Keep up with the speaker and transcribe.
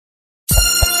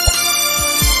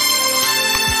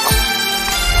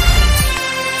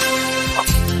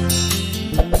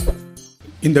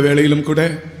இந்த வேளையிலும் கூட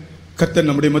கர்த்தர்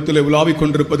நம்முடைய மத்தியிலே உலாவிக்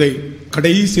கொண்டிருப்பதை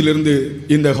கடைசியிலிருந்து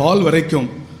இந்த ஹால் வரைக்கும்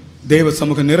தேவ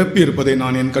சமூகம் நிரப்பி இருப்பதை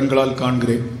நான் என் கண்களால்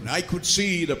காண்கிறேன். I could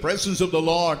see the presence of the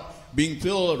Lord being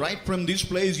filled right from this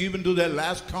place even to the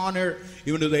last corner,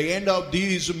 even to the end of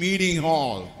this meeting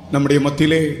hall. நம்முடைய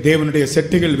மத்தியிலே தேவனுடைய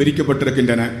செட்டைகள்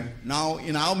விரிக்கப்பட்டிருக்கின்றன. Now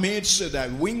in our midst the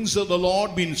wings of the Lord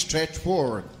been stretched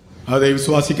forth. அதை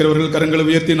விசுவாசிக்கிறவர்கள் கரங்களை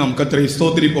உயர்த்தி நாம் கர்த்தரை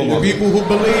ஸ்தோத்திரிப்போம். The people who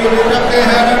believe lift up their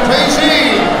hand and praise Him.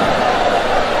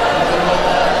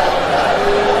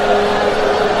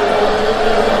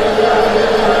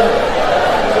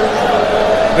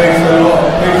 Praise the Lord,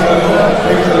 praise the Lord,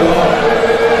 praise the Lord,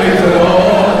 praise the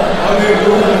Lord,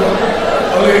 hallelujah,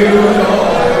 hallelujah,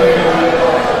 hallelujah.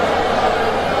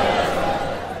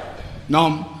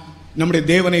 நாம் நம்முடைய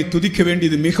தேவனை துதிக்க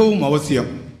வேண்டியது மிகவும் அவசியம்.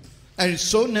 And it's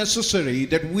so necessary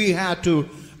that we have to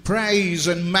praise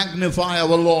and magnify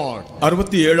our Lord.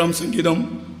 67ஆம் சங்கீதம்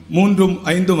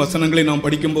 3-5 வசனங்களை நாம்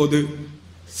படிக்கும்போது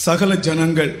சகல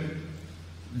ஜனங்கள்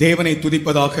தேவனை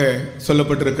துதிப்பதாக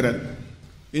சொல்லப்பட்டிருக்கிறது.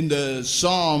 In the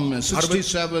Psalm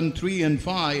 67:3 and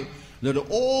 5, that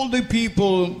all the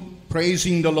people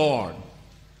praising the Lord.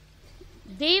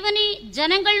 தேவனே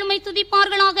ஜனங்கள் உம்மை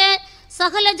துதிப்பார்களாக,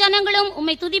 சகல ஜனங்களும்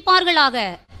உம்மை துதிப்பார்களாக.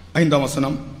 5ஆம்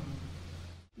வசனம்.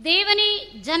 தேவனே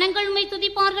ஜனங்கள் உம்மை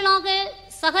துதிப்பார்களாக,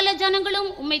 சகல ஜனங்களும்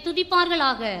உம்மை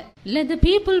துதிப்பார்களாக. Let the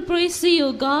people praise thee,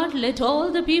 O God, let all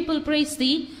the people praise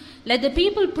thee. Let the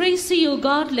people praise thee, O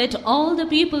God, let all the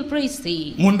people praise thee.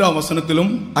 3ஆம்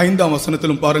வசனத்திலும் 5ஆம்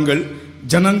வசனத்திலும் பாருங்கள்,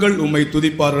 ஜனங்கள் உம்மை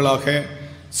துதிப்பார்களாக,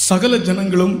 சகல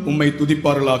ஜனங்களும் உம்மை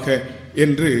துதிப்பார்களாக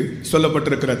என்று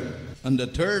சொல்லப்பட்டிருக்கிறது. And the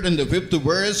 3rd and the 5th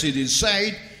verse it is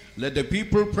said, let the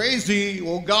people praise thee,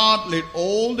 O God, let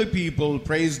all the people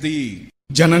praise thee.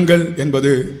 ஜனங்கள்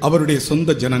என்பது அவருடைய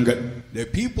சொந்த ஜனங்கள். The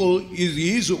people is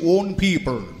his own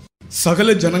people.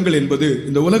 சகல ஜனங்கள் என்பது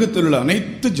இந்த உலகத்தில் உள்ள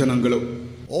அனைத்து ஜனங்களும்.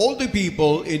 All the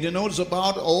people, it denotes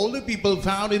about all the people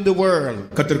found in the world.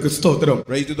 கர்த்தருக்கு ஸ்தோத்திரம்.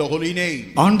 Praise to the holy name.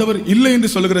 ஆண்டவர் இல்லை என்று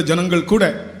சொல்லுகிற ஜனங்கள் கூட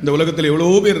இந்த உலகத்தில்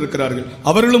எவ்வளவோ பேர் இருக்கிறார்கள்.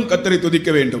 அவர்களும் கர்த்தரை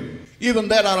துதிக்க வேண்டும். Even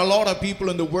there are a lot of people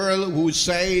in the world who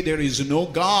say there is no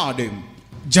God.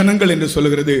 ஜனங்கள் என்று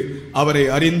சொல்லுகிறது அவரை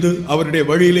அறிந்து அவருடைய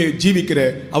வழியிலே ஜீவிக்கிற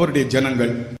அவருடைய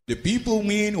ஜனங்கள். The people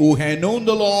mean who have known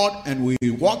the Lord and we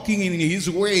walking in his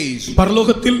ways.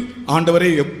 பரலோகத்தில் ஆண்டவரை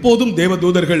எப்போதும்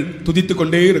தேவதூதர்கள் துதித்துக்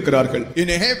கொண்டே இருக்கிறார்கள்.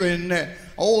 In heaven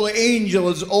all the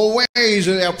angels always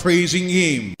are praising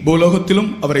him.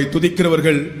 பூலோகத்திலும் அவரை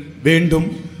துதிக்கிறவர்கள் வேண்டும்,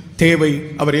 தேவை,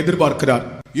 அவர் எதிர்பார்க்கிறார்.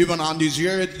 Even on this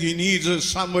earth he needs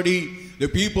somebody,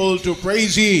 the people to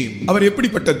praise him. அவர்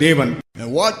எப்படிப்பட்ட தேவன்? And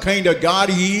what kind of God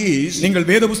he is? நீங்கள்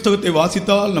வேத புத்தகத்தை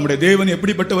வாசித்தால் நம்முடைய தேவன்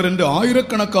எப்படிப்பட்டவர் என்று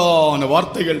ஆயிரக்கணக்கான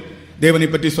வார்த்தைகள் தேவனை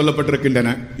பற்றி சொல்லப்பட்டிருக்கின்றன.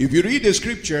 If you read the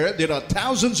scripture, there are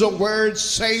thousands of words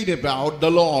said about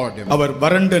the Lord. அவர்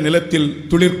வறண்ட நிலத்தில்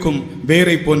துளிர்க்கும்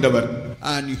வேரை போன்றவர்.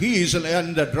 And he is on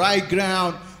the dry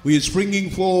ground who is springing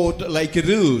forth like a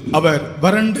root. அவர்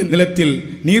வறண்ட நிலத்தில்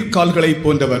நீர்க்கால்களை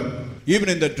போன்றவர். Even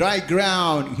in the dry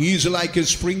ground he is like a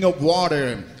spring of water.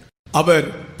 அவர்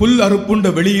புல் அறுப்புண்ட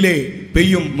வெளியிலே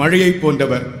பெய்யும் மழையை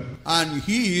போன்றவர். And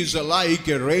he is like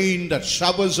a rain that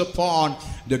showers upon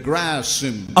the grass.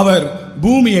 அவர்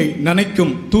பூமியை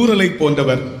நனைக்கும் தூறலை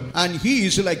போன்றவர். And he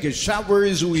is like a shower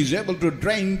who is able to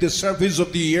drain the surface of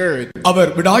the earth.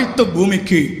 அவர் விடாய்த்த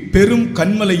பூமிக்கு பெரும்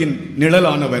கன்மலையின்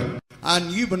நிழலானவர். And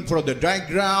even for the dry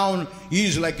ground he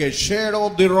is like a shadow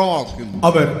of the rock.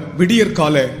 Our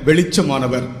விடியற்கால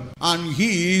வெளிச்சமானவர். And he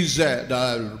is the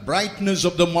brightness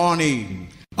of the morning.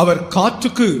 அவர்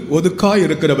காற்றுக்கு ஒதுக்காய்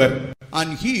இருக்கிறவர். And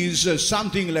he is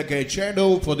something like a shadow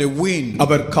for the wind.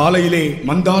 அவர் காலையிலே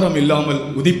மந்தாரம் இல்லாமல்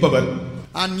உதிப்பவர்.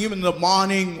 And even in the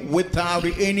morning without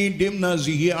any dimness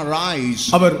he arise.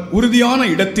 அவர் உறுதியான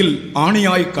இடத்தில்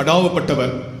ஆணியாய்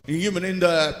கடாவப்பட்டவர். Even in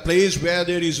the place where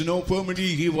there is no firmity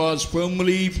he was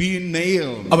firmly being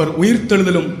nailed. அவர்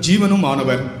உயிர்த்தெழுதலும் ஜீவனும்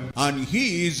ஆனவர். And he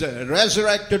is a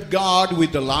resurrected God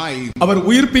with the life. அவர்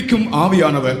உயிர்ப்பிக்கும்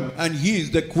ஆவியானவர். And he is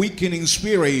the quickening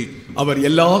spirit. அவர்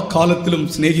எல்லா காலத்திலும்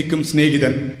சிநேகிக்கும்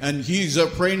சிநேகிதன். And he is a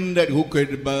friend that who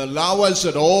could allow us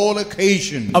at all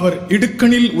occasion. அவர்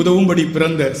இடுக்கணில் உதவும்படி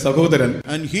பிறந்த சகோதரன்.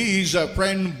 And he is a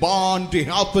friend born to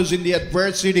help us in the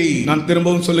adversity. நான்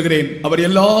திரும்பவும் சொல்லுகிறேன், அவர்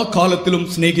எல்லா காலத்திலும்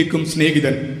சிநேகிக்கும்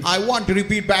சிநேகிதன். I want to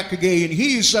repeat back again, he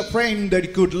is a friend that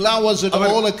could allow us at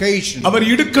all occasion. அவர்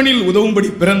இடுக்கணில்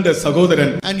உதவும்படி பிறந்த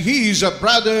சகோதரன். And he is a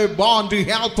brother born to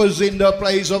help us in the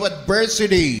place of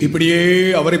adversity. இப்படியே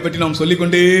அவரை பற்றி நாம்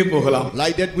சொல்லிக்கொண்டே போகலாம்.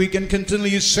 Like that we can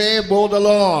continually say about the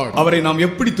Lord. அவரை நாம்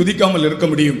எப்படி துதிக்காமல் இருக்க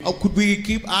முடியும்? How could we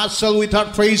keep ourselves without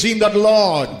praising that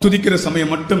Lord? துதிக்கிற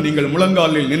சமயம் மட்டும் நீங்கள்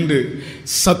முழங்காலில் நின்று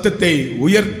சத்தத்தை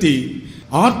உயர்த்தி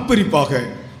ஆர்ப்பரிப்பாக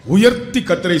உயர்த்தி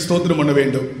கர்த்தரை ஸ்தோத்திரம் பண்ண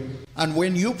வேண்டும். And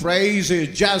when you praise,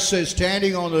 just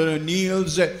standing on the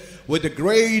knees with a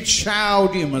great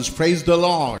shout, you must praise the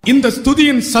Lord. இந்த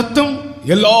ஸ்துதியின் சத்தம்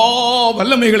எல்லா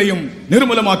வல்லமைகளையும்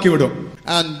நிர்மூலமாக்கிவிடும்.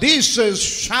 And this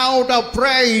shout of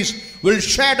praise will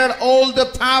shatter all the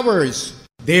powers.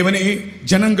 தேவனே,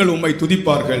 ஜனங்கள் உம்மை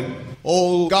துதிப்பார்கள். Oh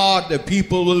God, the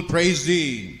people will praise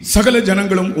thee. சகல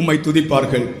ஜனங்களும் உம்மை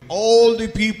துதிப்பார்கள். All the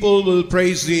people will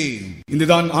praise thee.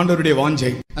 இதுதான் ஆண்டவருடைய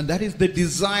வாஞ்சை. And that is the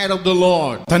desire of the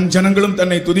Lord. தன் ஜனங்களும்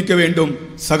தன்னை துதிக்க வேண்டும்,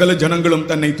 சகல ஜனங்களும்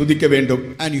தன்னை துதிக்க வேண்டும்.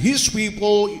 And his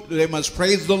people, they must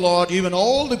praise the Lord. Even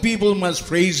all the people must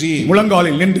praise him.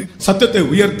 முழங்காலில் நின்று சத்தத்தை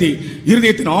உயர்த்தி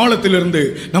இருதயத்தின் ஆழத்திலிருந்து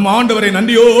நம் ஆண்டவரை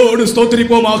நன்றியோடு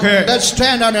ஸ்தோத்திரிப்போமாக. Let's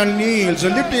stand on our knees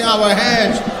and lifting our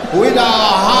hands with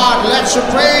our heart. Let's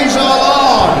praise our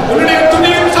Lord. உன்னுடைய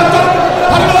துதியின் சத்தம்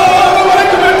பரலோகம்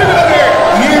வரைக்கும் எட்டுகிறது.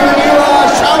 Even your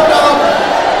shout of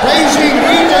praising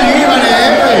reaches even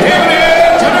heaven. தேவனே,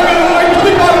 ஜனங்கள் உம்மை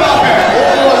துதிப்பார்களாக.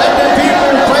 Oh, let the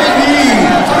people praise thee.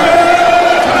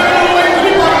 ஜனங்கள் உம்மை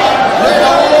துதிப்பார்களாக. Let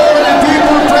all the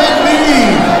people praise thee.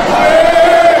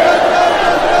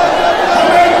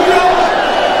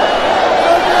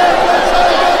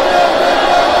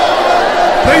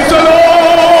 Praise the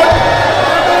Lord.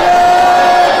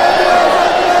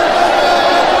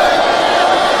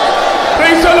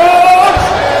 Praise the Lord.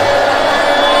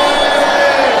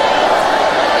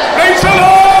 Praise the Lord. Praise the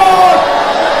Lord.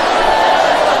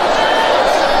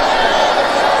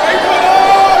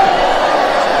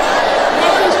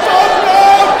 உமக்கு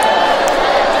ஸ்தோத்திரம்.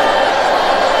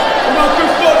 உமக்கு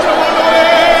ஸ்தோத்திரம் ஆண்டவரே.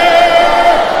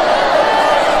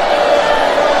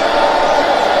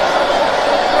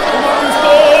 உமக்கு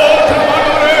ஸ்தோத்திரம்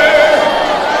ஆண்டவரே.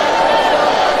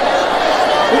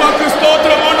 உமக்கு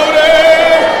ஸ்தோத்திரம் ஆண்டவரே.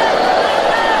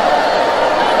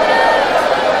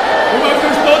 உமக்கு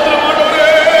ஸ்தோத்திரம் ஆண்டவரே.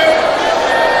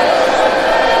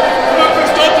 உமக்கு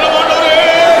ஸ்தோத்திரம் ஆண்டவரே.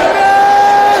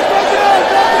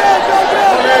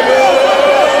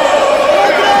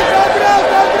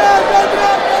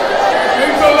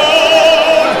 Praise the Lord.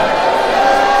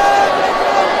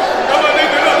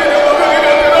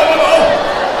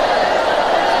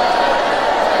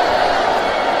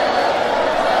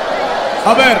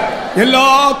 அவர் எல்லா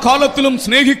காலத்திலும்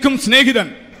சிநேகிக்கும்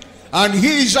சிநேகிதன். And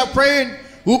he is a friend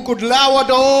who could love at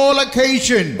all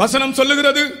occasion. வசனம்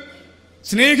சொல்லுகிறது,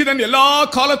 சிநேகிதன் எல்லா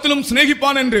காலத்திலும்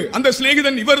சிநேகிப்பான் என்று. அந்த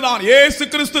சிநேகிதன் இவர்தான், இயேசு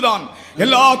கிறிஸ்து தான்.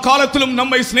 எல்லா காலத்திலும்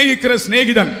நம்மை சிநேகிக்கிற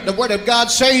சிநேகிதன். The word of God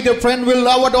says the friend will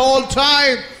love at all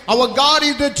time. Our God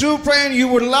is the true friend. He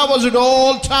would love us at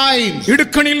all times.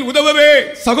 இடுக்கணில் உதவவே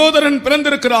சகோதரன்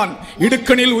பிறந்திருக்கிறான்.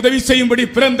 இடுக்கணில் உதவி செய்யும்படி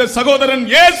பிறந்த சகோதரன்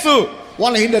இயேசு.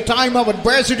 While in the time of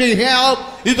adversity, help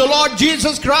is the Lord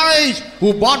Jesus Christ, who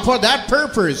born for that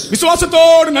purpose.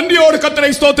 விசுவாசத்தோடு நன்றியோடு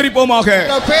கர்த்தரை ஸ்தோத்திரிப்போமாக.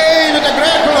 The faith with a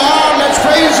grateful heart, let's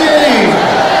praise him.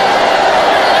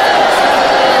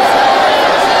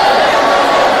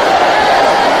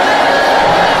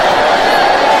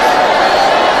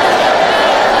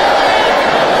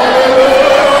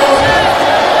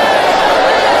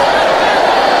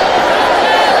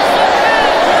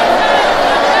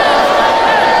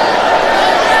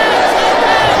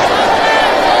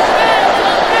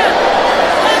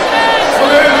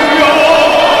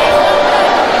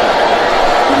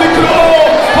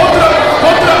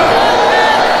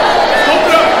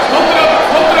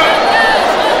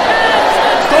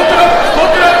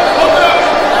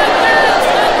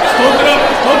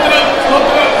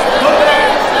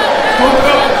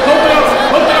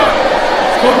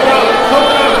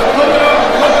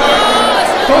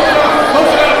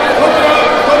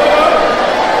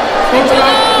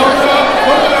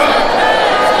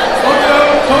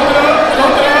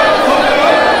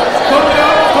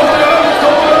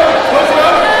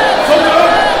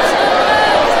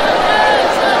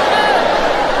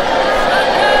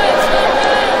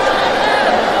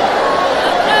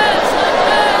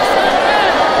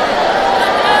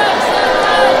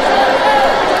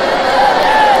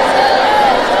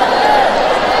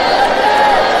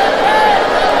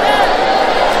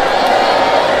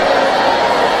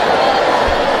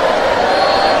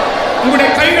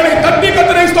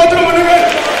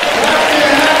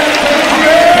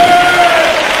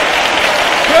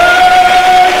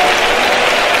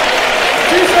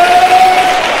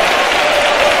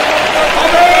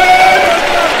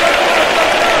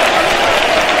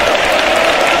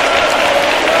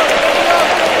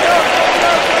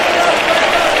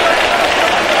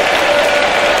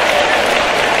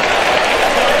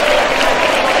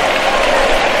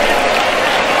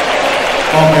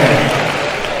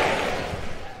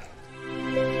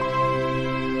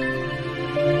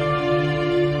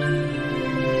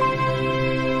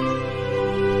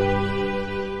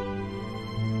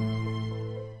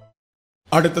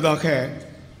 அடுத்ததாக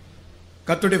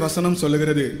கர்த்தருடைய வசனம்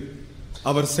சொல்லுகிறது,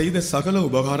 அவர் செய்த சகல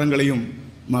உபகாரங்களையும்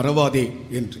மறவாதே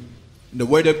என்று. The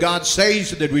word of God says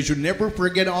that we should never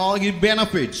forget all his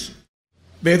benefits.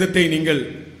 வேதத்தை நீங்கள்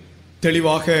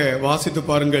தெளிவாக வாசித்து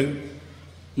பாருங்கள்.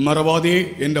 மறவாதே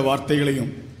என்ற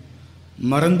வார்த்தைகளையும்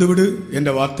மறந்துவிடு என்ற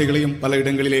வார்த்தைகளையும் பல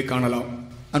இடங்களிலே காணலாம்.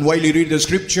 And while you read the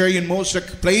scripture, in most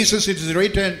places it is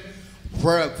written,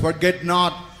 forget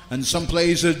not, and some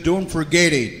places don't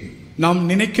forget it. நாம்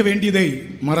நினைக்க வேண்டியதை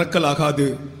மறக்கலாகாது,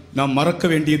 நாம் மறக்க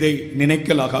வேண்டியதை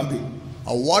நினைக்கலாகாது.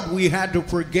 What we had to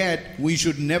forget, we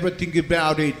should never think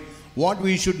about it. What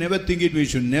we should never think it, we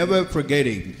should never forget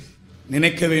it.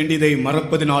 நினைக்க வேண்டியதை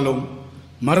மறப்பதினாலும்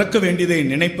மறக்க வேண்டியதை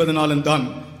நினைப்பதினாலும் தான்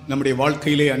நம்முடைய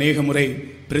வாழ்க்கையிலே அநேக முறை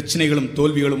பிரச்சனைகளும்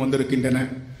தோல்விகளும் வந்திருக்கின்றன.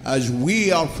 As we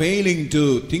are failing to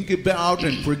think about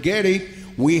and forget it,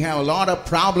 we have a lot of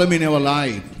problem in our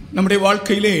life. நம்முடைய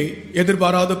வாழ்க்கையிலே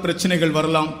எதிர்பாராத பிரச்சனைகள்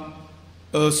வரலாம்,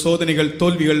 சோதனைகள்,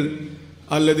 தோல்விகள்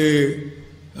அல்லது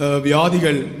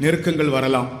வியாதிகள், நெருக்கங்கள்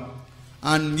வரலாம்.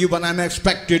 And even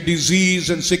unexpected disease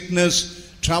and sickness,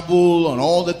 trouble and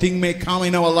all the things may come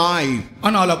in our life.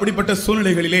 ஆனால் அப்படிப்பட்ட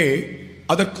சூழ்நிலைகளிலே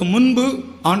அதற்கு முன்பு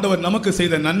ஆண்டவர் நமக்கு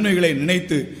செய்த நன்மைகளை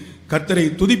நினைத்து கர்த்தரை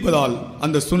துதிப்பதால்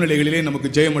அந்த சூழ்நிலைகளிலே நமக்கு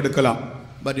ஜெயம் எடுக்கலாம்.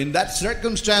 But in that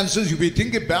circumstances, if we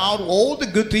think about all the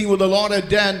good things the Lord has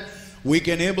done, we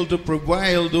can able to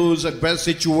prevail those adverse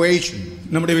situations.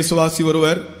 நம்முடைய விசுவாசி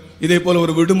ஒருவர் இதே போல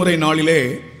ஒரு விடுமுறை நாளிலே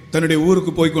தன்னுடைய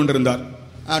ஊருக்கு போய் கொண்டிருந்தார்.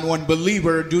 And one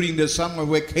believer during the summer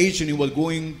vacation, he was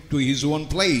going to his own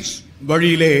place.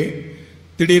 வழியிலே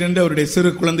திடீரென்று அவருடைய சிறு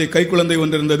குழந்தை, கை குழந்தை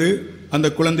ஒன்று இருந்தது. அந்த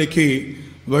குழந்தைக்கு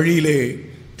வழியிலே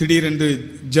திடீரென்று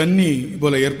ஜன்னி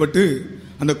போல ஏற்பட்டு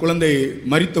அந்த குழந்தை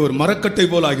மரித்த ஒரு மரக்கட்டை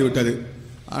போல ஆகிவிட்டது.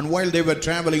 And while they were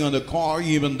traveling on the car,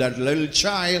 even that little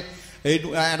child, it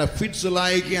had a fits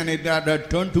like, and it had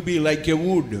turned to be like a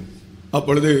wood.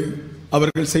 அப்பொழுது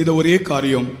அவர்கள் செய்த ஒரே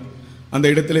காரியம், அந்த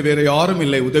இடத்திலே வேற யாரும்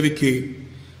இல்லை உதவிக்கு.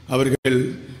 அவர்கள்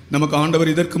நமக்கு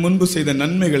ஆண்டவர் இதற்கு முன்பு செய்த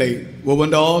நன்மைகளை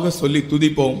ஒவ்வொன்றாக சொல்லி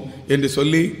துதிப்போம் என்று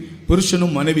சொல்லி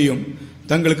புருஷனும் மனைவியும்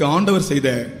தங்களுக்கு ஆண்டவர் செய்த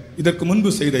இதற்கு முன்பு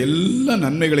செய்த எல்லா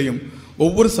நன்மைகளையும்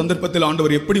ஒவ்வொரு சந்தர்ப்பத்தில்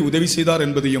ஆண்டவர் எப்படி உதவி செய்தார்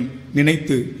என்பதையும்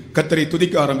நினைத்து கர்த்தரை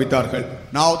துதிக்க ஆரம்பித்தார்கள்.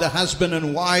 Now the husband and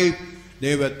wife,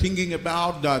 they were thinking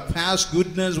about the past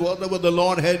goodness, whatever the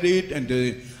Lord had did,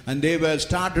 and they were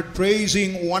started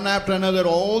praising one after another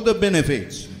all the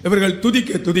benefits. இவர்கள்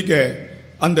துதிக்க துதிக்க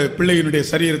அந்த பிள்ளையினுடைய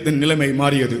சரீரத்தின் நிலைமை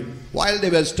மாறியது. While they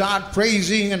were start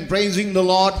praising and praising the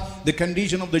Lord, the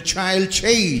condition of the child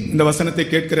changed. இந்த வசனத்தை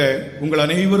கேட்கிற உங்கள்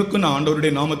அனைவருக்கும் நான்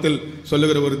ஆண்டவருடைய நாமத்தில்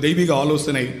சொல்லுகிற ஒரு தெய்வீக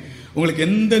ஆலோசனை, உங்களுக்கு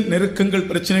எந்த நெருக்கங்கள்,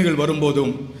 பிரச்சனைகள்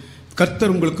வரும்போதும்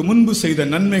கர்த்தர் உங்களுக்கு முன்பு செய்த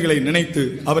நன்மைகளை நினைத்து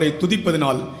அவரை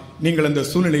துதிப்பதனால் நீங்கள் அந்த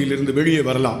சூழ்நிலையில் இருந்து வெளியே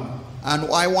வரலாம். And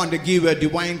I want to give a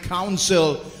divine counsel.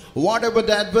 Whatever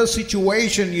the adverse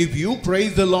situation, if you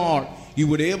praise the Lord, you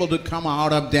would be able to come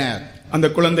out of that. அந்த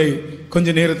குழந்தை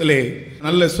கொஞ்ச நேரத்திலே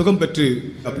நல்ல சுகம் பெற்று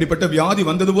அப்படிப்பட்ட வியாதி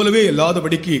வந்தது போலவே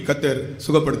இல்லாதபடிக்கு கர்த்தர்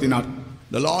சுகப்படுத்தினார்.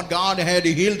 The Lord God had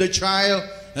healed the child,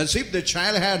 as if the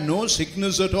child had no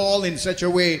sickness at all. In such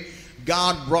a way,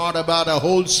 God brought about a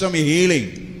wholesome healing.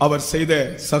 அவர் செய்த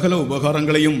சகல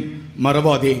உபகாரங்களையும்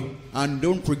மறவாதே. And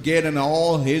don't forget in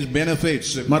all his benefits.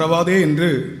 மறவாதே என்று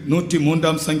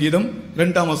 103ஆம் சங்கீதம்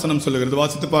 2ஆம் வசனம் சொல்லுகிறது.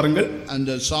 வாசித்து பாருங்கள். And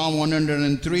the Psalm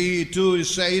 103:2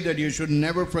 say that you should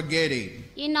never forget it.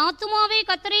 என் ஆத்துமாவே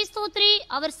கர்த்தரை ஸ்தோத்திரி,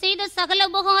 அவர் செய்த சகல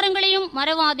உபகாரங்களையும்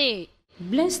மறவாதே.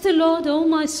 Bless the Lord, O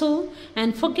my soul,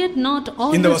 and forget not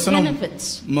all இந்த his வசனம் benefits.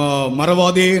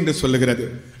 மறவாதே என்று சொல்லுகிறது.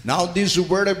 Now this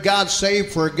word of God say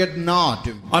forget not.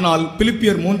 ஆனால்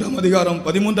பிலிப்பியர் 3ஆம் அதிகாரம்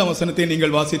 13ஆம் வசனத்தை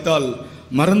நீங்கள் வாசித்தால்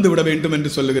மறந்து விட வேண்டும் என்று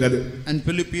சொல்லுகிறது. And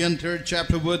Philippians 3rd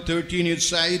chapter verse 13 it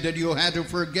says that you had to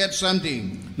forget something.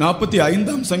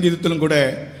 45ஆம் சங்கீதத்திலும் கூட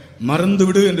மறந்து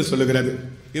விடு என்று சொல்லுகிறது.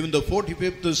 Even the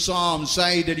 45th Psalm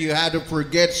say that you had to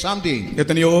forget something.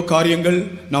 எத்தனையோ காரியங்கள்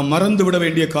நாம் மறந்து விட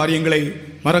வேண்டிய காரியங்களை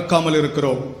மறக்காமல்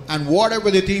இருக்கிறோம். And whatever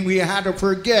the thing we had to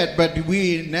forget, but we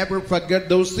never forget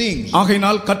those things.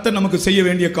 ஆகையினால் கர்த்தர் நமக்கு செய்ய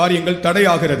வேண்டிய காரியங்கள்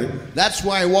தடையாகிறது. That's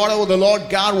why whatever the Lord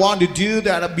God wanted to do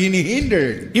that have been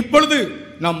hindered. இப்பொழுது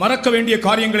நாம் மறக்க வேண்டிய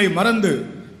காரியங்களை மறந்து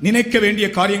நினைக்க வேண்டிய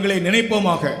காரியங்களை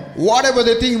நினைப்போமாக. Whatever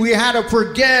the thing we had to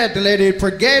forget, let it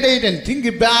forget it and think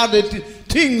about it.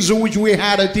 Things which we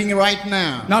had a thing right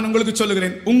now. நான் உங்களுக்கு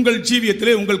சொல்லுகிறேன், உங்கள்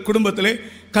ஜீவியத்திலே, உங்கள் குடும்பத்திலே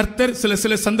கர்த்தர்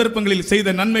சில சந்தர்ப்பங்களில் செய்த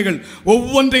நன்மைகள்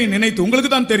ஒவ்வொன்றையும் நினைத்து,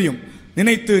 உங்களுக்கு தான் தெரியும்,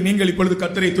 நினைத்து நீங்கள் இப்பொழுது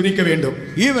கர்த்தரை துதிக்க வேண்டும்.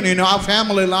 Even in our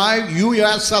family life, you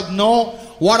yourself know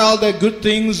what all the good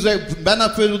things, the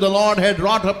benefits the Lord had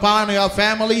wrought upon your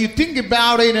family. You think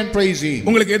about it and praise Him.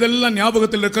 உங்களுக்கு எதெல்லாம்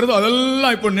ஞாபகத்தில் இருக்கிறதோ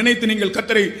அதெல்லாம் இப்போ நினைத்து நீங்கள்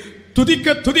கர்த்தரை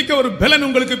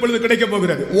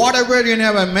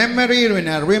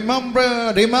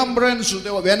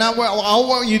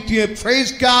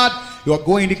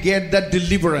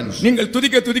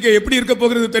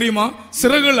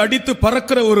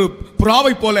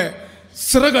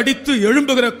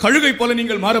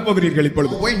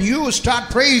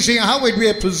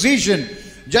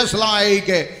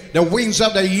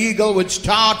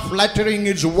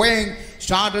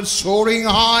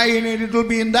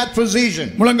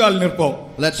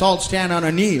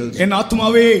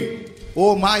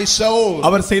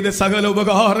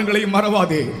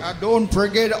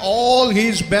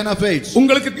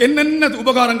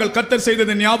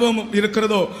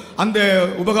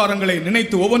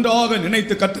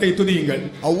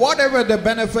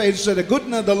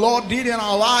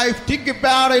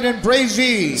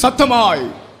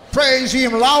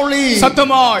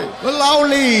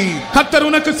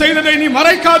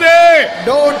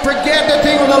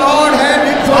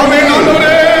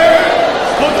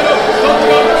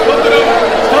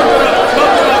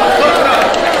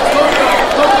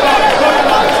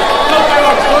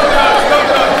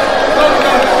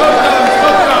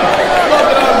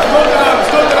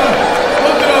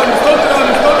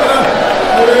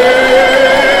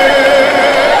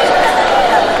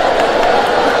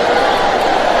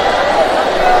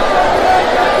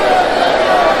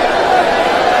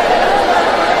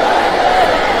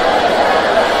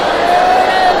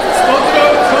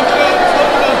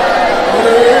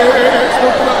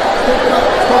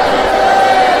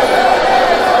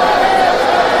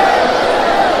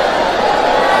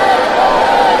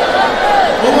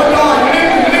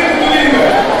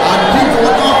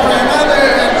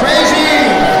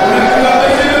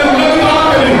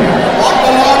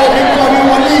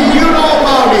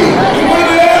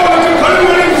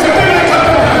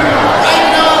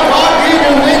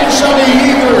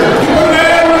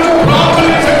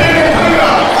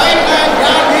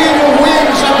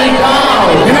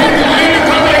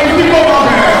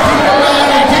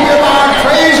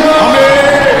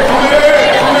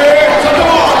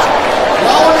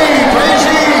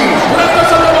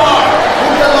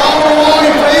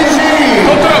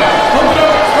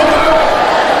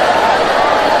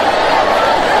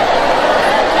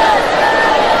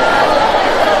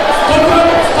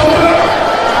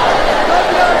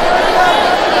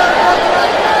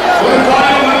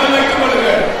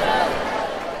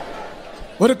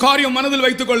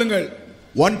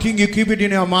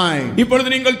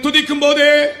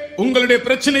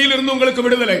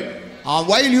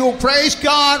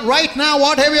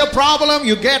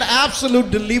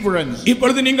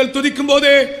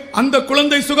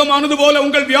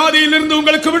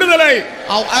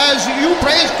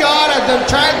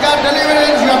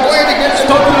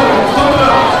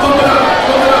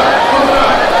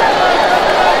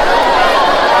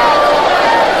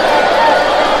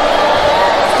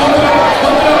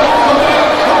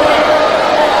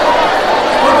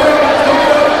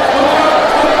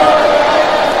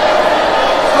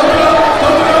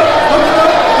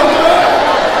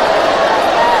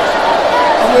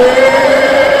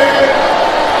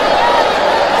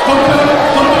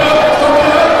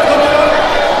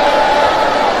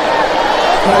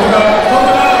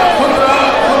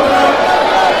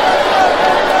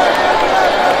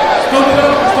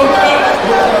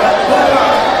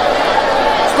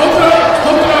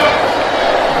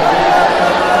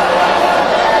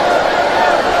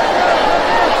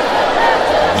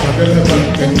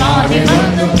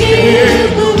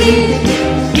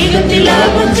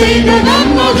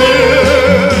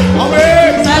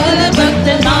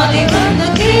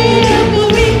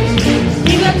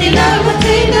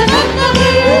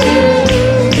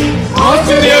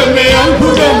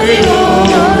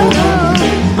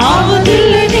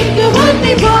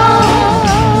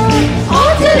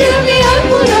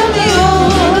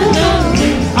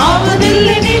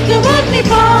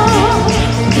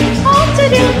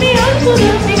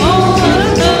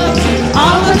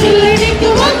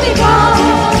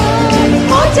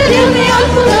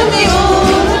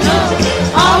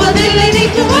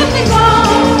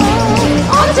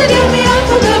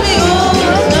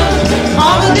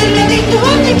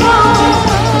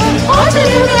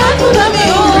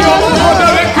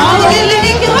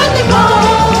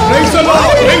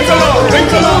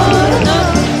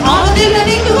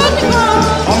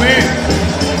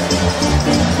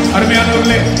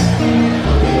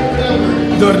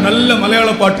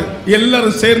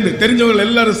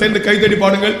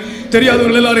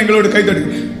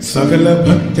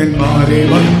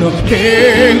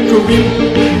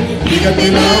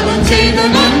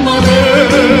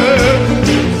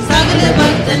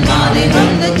பக்தனாலே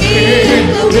வந்து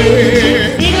கேட்குவே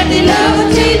நிகழ்ந்தில்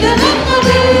அவர் செய்த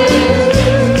நன்மைகள்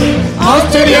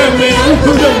ஆச்சரியமே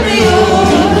அற்புதமே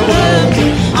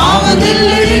ஆவதில்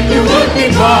எனக்கு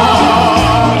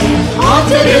வந்திப்பார்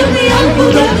ஆச்சரியமே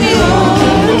அற்புதமே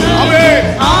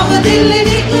ஆவதில்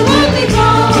எனக்கு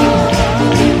வந்திப்பார்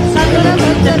சகல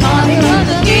பக்தனாலே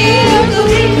வந்து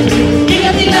கேட்குவே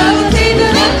நிகழ்ந்தில் அவர் செய்த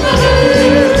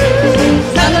நன்மைகள்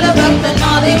சகல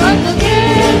பக்தனாலே வந்து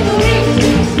கேட்குவே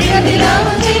நிகழ்ந்தில்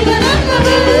அவர் செய்த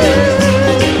நன்மைகள்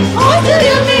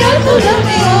ஆச்சரியமே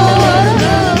அற்புதமே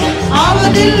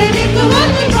ஆவதில் எனக்கு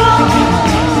வந்திப்பார்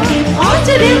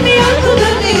ஆச்சரியமே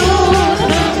அற்புதமே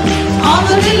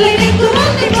ஆவதில் எனக்கு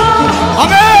வந்திப்பார்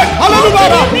ஆமென் ஹalleluya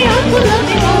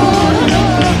அற்புதமே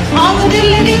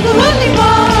ஆவதில் எனக்கு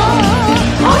வந்திப்பார்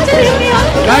ஆச்சரியமே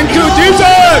அற்புதமே thank you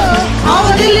jesus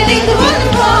ஆவதில் எனக்கு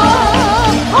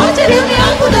வந்திப்பார் ஆச்சரியமே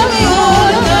அற்புதமே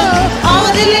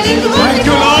ஆவதில் எனக்கு thank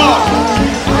you lord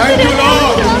thank you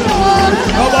lord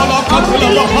kabala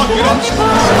kabala hakiram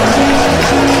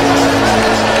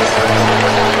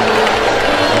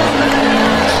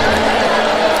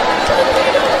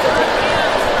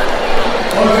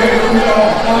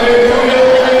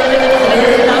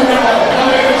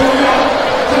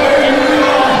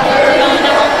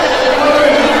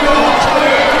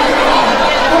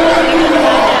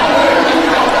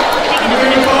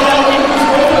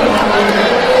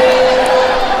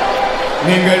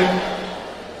நீங்கள்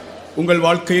உங்கள்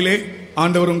வாழ்க்கையிலே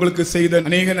ஆண்டவர் உங்களுக்கு செய்த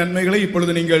அநேக நன்மைகளை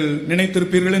இப்பொழுது நீங்கள்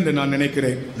நினைத்திருப்பீர்கள் என்று நான்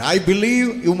நினைக்கிறேன். I believe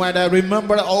you might have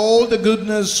remembered all the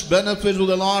goodness, benefits that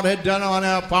the Lord had done on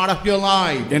a part of your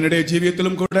life. என்னுடைய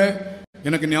ஜீவியத்திலும் கூட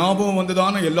எனக்கு ஞாபகம்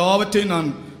வந்ததான எல்லாவற்றையும் நான்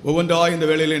ஒவ்வொன்றாய் இந்த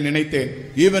வேளையிலே நினைத்தேன்.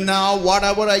 Even now,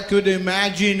 whatever I could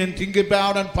imagine and think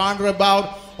about and ponder about,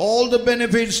 all the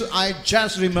benefits I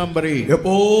just remember it.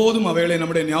 எப்போதும் அவைகளை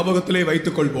நம்முடைய ஞாபகத்திலே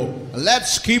வைத்துக் கொள்வோம்.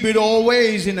 Let's keep it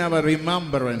always in our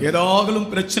remembrance. ஏதாகலும்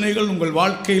பிரச்சனைகள் உங்கள்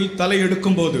வாழ்க்கையில்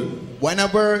தலையெடுக்கும் போது,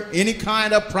 whenever any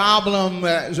kind of problem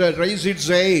raises its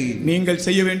head, நீங்கள்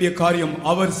செய்ய வேண்டிய காரியம்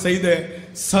அவர் செய்த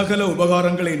சகல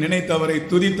உபகாரங்களை நினைத்து அவரை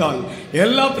துதித்தால்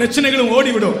எல்லா பிரச்சனைகளும்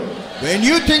ஓடிவிடும். When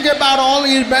you think about all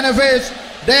his benefits,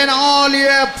 then all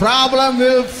your problem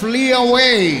will flee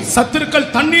away. சத்துருக்கள்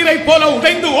தண்ணீரை போல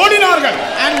உடைந்து ஓடினார்கள்.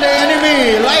 And the enemy,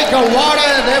 like a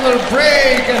water, they will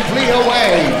break and flee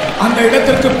away. அந்த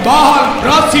இடத்திற்கு பால்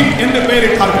பிராசிம் என்று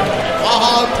பெயரிட்டார்கள்.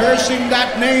 All cursing that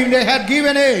name they had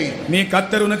given it. நீ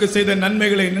கர்த்தர் உனக்கு செய்த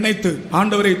நன்மைகளை நினைத்து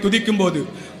ஆண்டவரை துதிக்கும் போது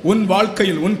உன்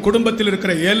வாழ்க்கையில் உன் குடும்பத்தில்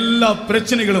இருக்கிற எல்லா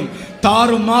பிரச்சனைகளும்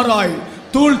தாறுமாறாய்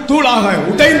தூள் தூளாக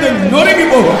உடைந்து நொறுங்கி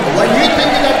போகும். When you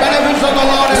think of the benefits of the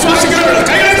Lord, விசுவாசிக்கிறவர்கள்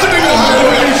கைகளை தட்டுங்கள்.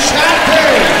 will shatter.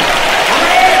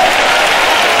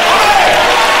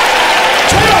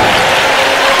 ஜெயம்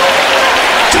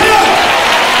ஜெயம்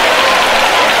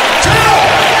ஜெயம்.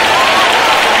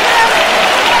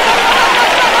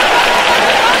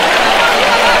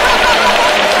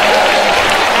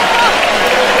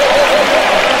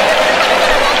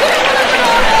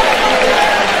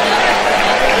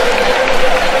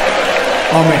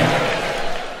 ஆமென்.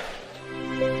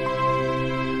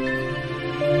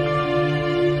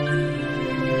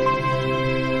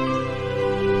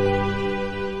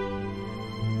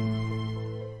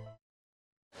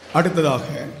 அடுத்ததாக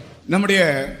நம்முடைய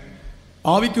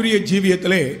ஆவிக்குரிய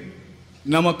ஜீவியத்திலே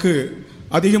நமக்கு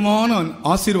அதிகமான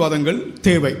ஆசீர்வாதங்கள்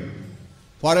தேவை.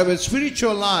 For our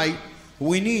spiritual life,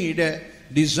 we need a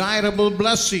desirable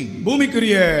blessing.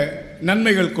 பூமிக்குரிய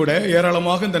நன்மைகள் கூட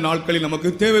ஏராளமாக இந்த நாட்களில் நமக்கு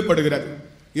தேவைப்படுகிறது.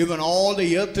 Even all the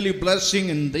earthly blessing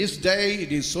in this day,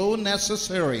 it is so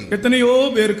necessary. எத்தனையோ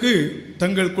பேருக்கு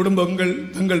தங்கள் குடும்பங்கள்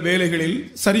தங்கள் வேலைகளில்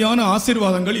சரியான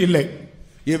ஆசீர்வாதங்கள் இல்லை.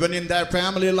 Even in their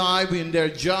family life, in their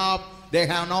job, they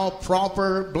have no proper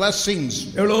blessings.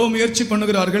 எவ்வளவு முயற்சி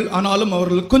பண்ணுகிறார்கள், ஆனாலும்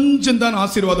அவர்களுக்கு கொஞ்சம் தான்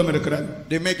ஆசீர்வாதம் இருக்கிறது.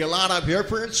 They make a lot of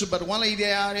efforts, but only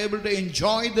they are able to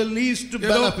enjoy the least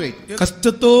benefit.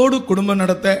 கஷ்டத்தோடு குடும்பம்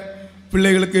நடத்த,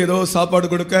 பிள்ளைகளுக்கு ஏதோ சாப்பாடு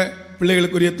கொடுக்க,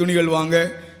 பிள்ளைகளுக்குரிய துணிகள் வாங்க,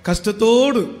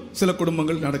 கஷ்டத்தோடு சில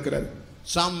குடும்பங்கள் நடக்கிறது.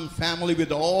 Some family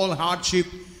with all hardship,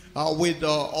 with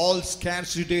all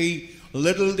scarcity,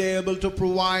 little they able to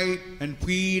provide and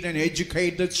feed and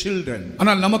educate the children.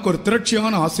 ஆனால் நமக்கு ஒரு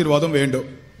திரட்சியான ஆசீர்வாதம் வேண்டும்.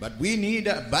 But we need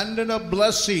abundant of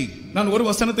blessing. நான் ஒரு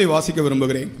வசனத்தை வாசிக்க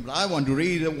விரும்புகிறேன். I want to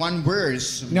read one verse.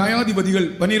 நியாயாதிபதிகள்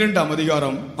 12ஆம்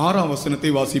அதிகாரம் 6ஆம்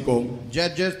வசனத்தை வாசிப்போம்.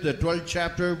 Judges the 12th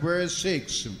chapter verse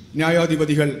 6.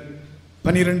 நியாயாதிபதிகள்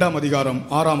 12ஆம் அதிகாரம்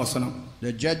 6ஆம் வசனம்.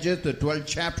 The Judges the 12th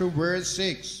chapter verse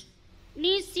 6.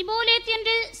 நீ சிபோலேத்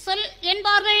என்று சொல்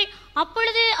என்பார்கள்.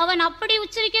 அப்பொழுது அவன் அப்படி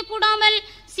உச்சரிக்க கூடாமல்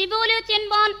சிபோலேத்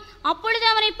என்பான். அப்பொழுது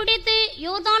அவனை பிடித்து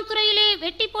யோர்தான் துறையிலே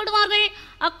வெட்டி போடுவார்கள்.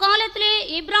 அக்காலத்திலே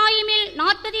எப்ராயிமில்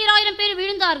 40,000 பேர்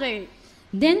விழுந்தார்கள்.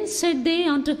 Then said they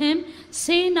unto him,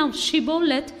 Say now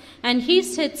Shibboleth. And he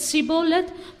said Shibboleth,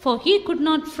 for he could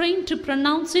not frame to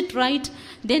pronounce it right.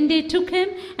 Then they took him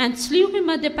and slew him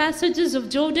at the passages of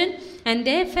Jordan. And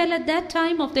there fell at that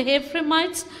time of the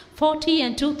Ephraimites 40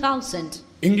 and 2,000.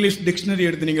 English dictionary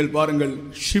எடுத்து நீங்கள் பாருங்கள்.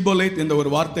 Shibboleth என்ற ஒரு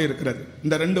வார்த்தை இருக்கிறது.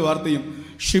 இந்த ரெண்டு வார்த்தையும்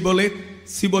ஷிபோலேத்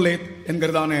சிபோலேத்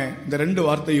என்கிறதான இந்த ரெண்டு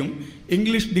வார்த்தையும்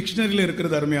இங்கிலீஷ் டிக்ஷனரியில்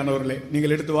இருக்கிறது. அருமையானவர்களே,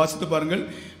 நீங்கள் எடுத்து வாசித்து பாருங்கள்.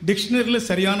 டிக்ஷனரியில்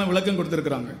சரியான விளக்கம்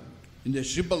கொடுத்திருக்கிறாங்க. In the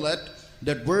Shibboleth,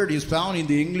 that word is found in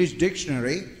the English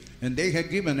dictionary, and they have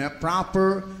given a proper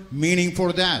meaning for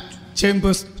that.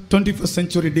 Chambers 21st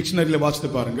century டிக்ஷனரியில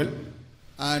வாசித்து பாருங்கள்.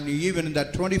 And even in the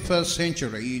 21st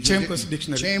century, Chambers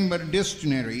Dictionary, Chamber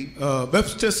Dictionary,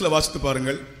 Webster's வாசித்து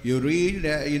பாருங்கள். you read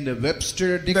in the Webster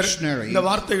Dictionary, இந்த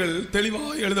வார்த்தைகள்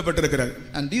தெளிவாக எழுதப்பட்டிருக்கிறது.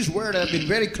 and these words have been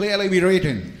very clearly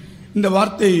written. இந்த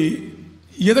வார்த்தை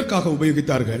எதற்காக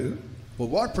உபயோகித்தார்கள்? For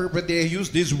what purpose they use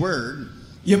this word?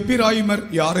 எப்பிராயிமர்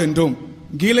யார் என்றும்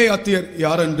கீலேயாத்தியர்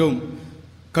யார் என்றும்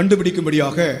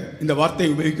கண்டுபிடிக்கும்படியாக இந்த வார்த்தை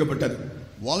உபயோகிக்கப்பட்டது.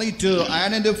 Only to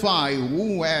identify who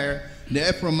were the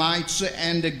Ephraimites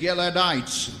and the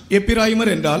Gileadites.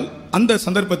 எப்பிராயிமர் என்றால் அந்த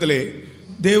சந்தர்ப்பத்திலே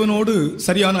தேவனோடு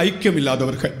சரியான ஐக்கியம்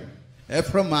இல்லாதவர்கள்.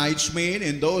 Ephraimites mean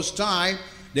in those times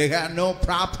they had no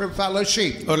proper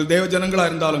fellowship. அவர்கள் தேவ ஜனங்களா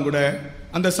இருந்தாலும் கூட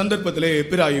அந்த சந்தர்ப்பத்திலே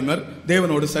எப்பிராயிமர்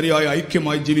தேவனோடு சரியாய்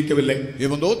ஐக்கியமாய் ஜீவிக்கவில்லை.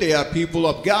 Even though they are people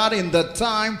of God, in that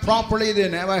time properly they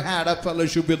never had a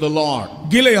fellowship with the Lord.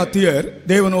 கீலேயாத்தியர்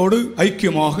தேவனோடு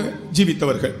ஐக்கியமாக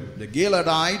ஜீவித்தவர்கள். The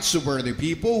Gileadites were the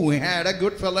people who had a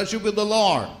good fellowship with the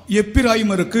Lord.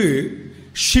 எப்பிராயிமருக்கு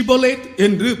shibboleth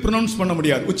என்று pronounce பண்ண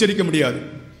முடியாது, உச்சரிக்க முடியாது.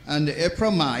 And the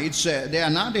Ephraimites, they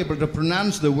are not able to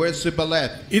pronounce the word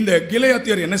Shibboleth. இந்த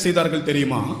கிலேயாத்தியர் என்ன செய்தார்கள்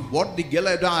தெரியுமா? What the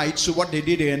Gileadites, what they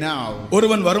did here now.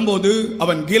 ஒருவன் வரும்போது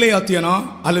அவன் கிலேயாத்தியனா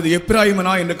அல்லது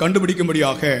எப்பிராயிமனா என்று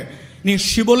கண்டுபிடிக்கும்படியாக நீ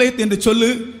ஷிபோலேத் என்று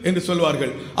சொல்லு என்று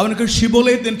சொல்வார்கள். அவனுக்கு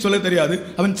ஷிபோலேத் என்று சொல்ல தெரியாது,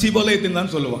 அவன் சிபோலேத் என்று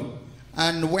தான் சொல்லுவான்.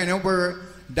 And whenever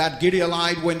that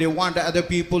Gileadite, when they want other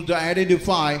people to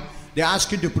identify, they ask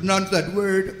him to pronounce that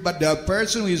word, but the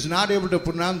person who is not able to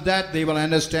pronounce that, they will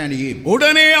understand him.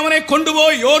 உடனே அவனை கொண்டு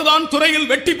போய் யோர்தான் துறையில்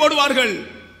வெட்டி போடுவார்கள்.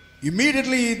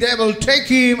 Immediately they will take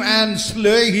him and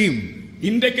slay him.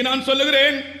 இன்றைக்கு நான்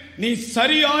சொல்லுகிறேன், நீ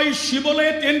சரியாய்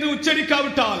ஷிபோலேத் என்று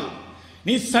உச்சரிக்காவிட்டால்,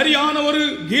 நீ சரியான ஒரு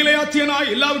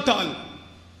கீலேயாத்தியனாய் இல்லாவிட்டால்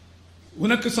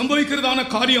உனக்கு சம்பவிக்கிறதான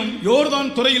காரியம்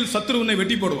யோர்தான் துறையில் சத்துரு உன்னை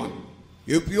வெட்டி போடுவான்.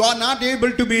 If you are not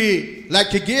able to be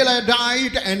like a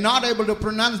Gileadite and not able to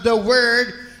pronounce the word,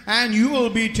 and you will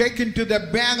be taken to the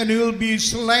bank and you will be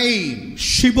slain.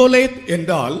 Shibboleth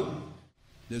என்றால்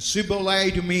The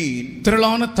Shibboleth mean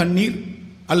திரளான தண்ணீர்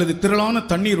அல்லது திரளான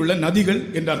தண்ணீர் உள்ள நதிகள்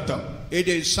என்ற அர்த்தம். it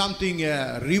is something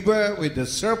a river with the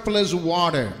surplus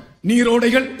water.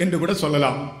 நீரோடைகள் என்று கூட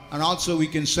சொல்லலாம். And also we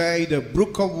can say the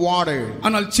brook of water.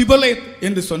 ஆனால் ஷிபோலேத்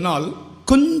என்று சொன்னால்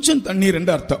கொஞ்சம் தண்ணீர்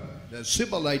என்று அர்த்தம். The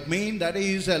Shibboleth mean that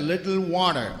is a little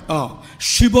water.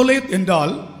 Shibboleth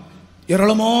என்றால்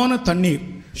ஏராளமான தண்ணீர்.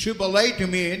 Shibboleth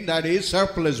mean that is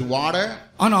surplus water.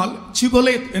 ஆனால்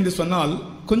ஷிபோலேத் என்று சொன்னால்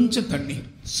கொஞ்சம் தண்ணீர்.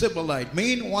 Shibboleth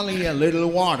mean only a little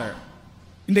water.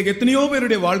 இன்றைக்கு எத்தனையோ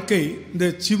பேருடைய வாழ்க்கை இந்த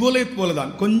ஷிபோலேத்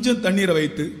போலதான், கொஞ்சம் தண்ணீரை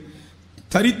வைத்து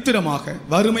தரித்திரமாக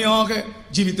வறுமையாக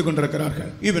ஜீவித்துக்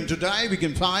கொண்டிருக்கிறார்கள். Even today we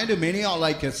can find many are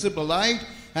like a Shibboleth,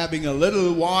 having a little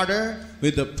water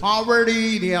with the poverty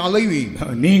they are living.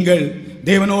 நீங்கள்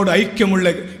தேவனோடு ஐக்கியமுள்ள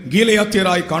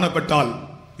கீலேயாத்தியராய் காணப்பட்டால்,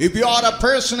 if you are a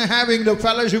person having the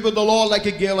fellowship with the Lord like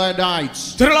a Gileadites,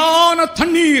 திரளான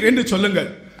தண்ணீர் என்று சொல்லுங்கள்.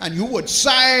 and you would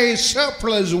say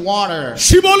surplus water,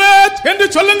 shibboleth என்று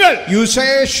சொல்லுங்கள். you say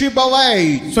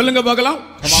Shibboleth, சொல்லுங்க பார்க்கலாம்.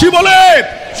 Shibboleth,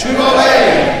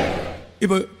 Shibboleth.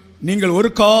 இப்போ நீங்கள் ஒரு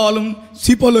காலம்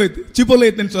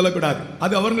சிபோலேத் என்று சொல்லக்கூடாது.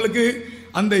 அது அவங்களுக்கு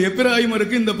அந்த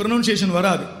எப்பிராயிமருக்கு இந்த ப்ரொனன்சியேஷன்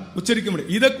வராது, உச்சரிக்க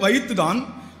முடியும். இதை வைத்து தான்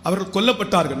அவர்கள்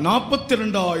கொல்லப்பட்டார்கள்.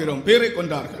 42,000 பேரை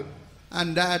கொண்டார்கள். And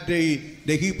that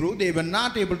the Hebrew, they were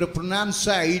not able to pronounce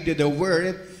the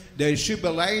word the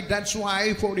Shibboleth. That's why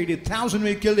 40,000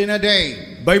 were killed in a day.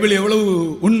 Bible எவ்வளவு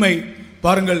உண்மை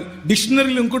பாருங்கள்.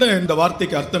 டிக்ஷனரியிலும் கூட இந்த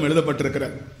வார்த்தைக்கு அர்த்தம்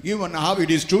எழுதப்பட்டிருக்கிறது. Even how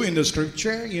it is true in the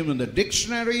scripture, even in the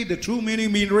dictionary, the true meaning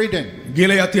being written.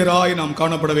 கீலேயாத்தியராய் நாம்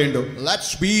காணப்பட வேண்டும்.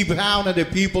 Let's be found as the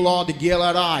people of the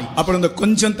Gileadites. அப்புறம் இந்த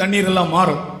கொஞ்சம் தண்ணீர் எல்லாம்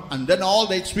மாறும். And then all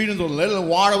the experience of little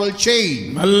water will change.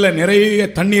 நல்ல நிறைய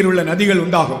தண்ணீர் உள்ள நதிகள்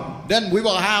உண்டாகும். then we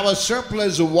will have a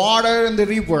surplus of water in the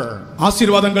river.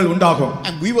 ஆசீர்வாதங்கள் உண்டாகும்.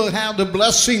 And we will have the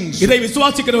blessings. இதை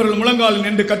விசுவாசிக்கிறவர்கள் முழங்காலில்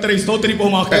நின்று கர்த்தரை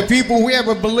ஸ்தோத்திரிப்போமாக. The people who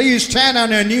ever believe stand on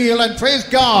their kneel and praise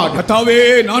God. கர்த்தாவே,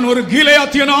 நான் ஒரு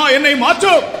கீலேயாத்தியனா, என்னை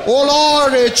மாற்றும். Oh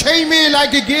Lord, change me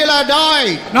like a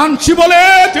Gileadite. நான்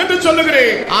சிபோலேத் என்று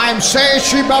சொல்லுகிறேன். I am say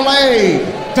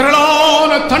Shibboleth.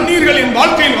 திரளான தண்ணீர்கள் என்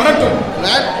வாழ்க்கையில் வரட்டும்.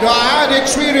 Let God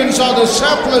experience of the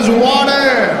surplus water.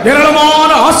 ஏராளமான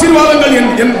ஆசீர்வாதங்கள்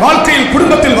என் வாழ்க்கையில்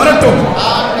குடும்பத்தில் வரட்டும்.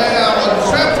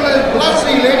 Surplus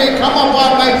blessing, let it come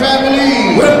upon my family.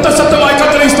 உரத்த சத்தமாய்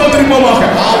கர்த்தரை ஸ்தோத்திரிப்போமாக.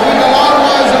 With the Lord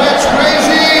voice, let's praise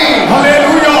Him.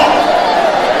 ஹalleluya.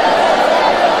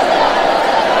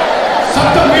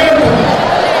 சத்தம் உயர்த்தும்.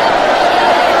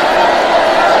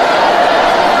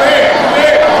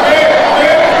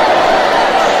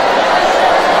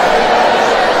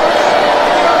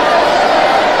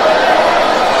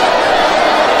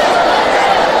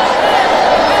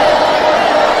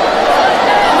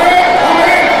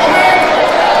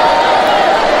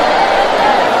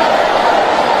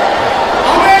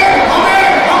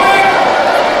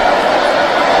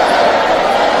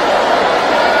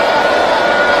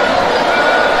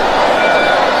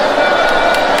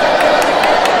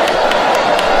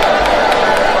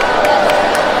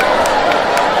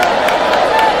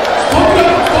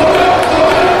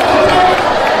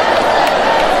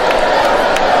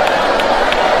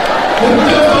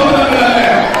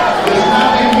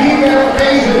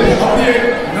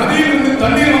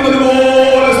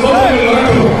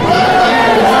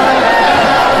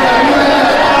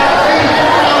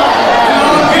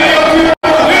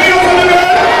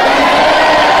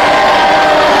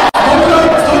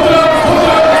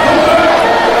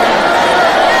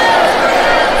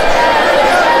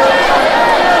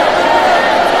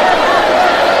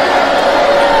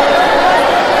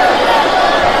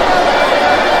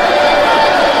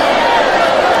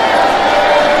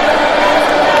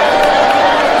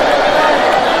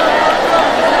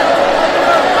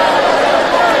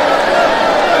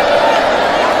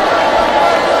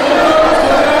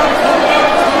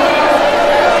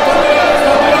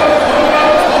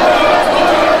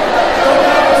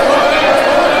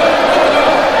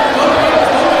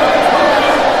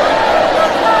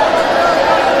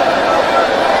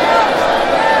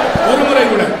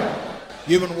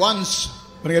 Even once,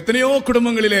 எத்தனையோ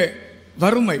குடும்பங்களிலே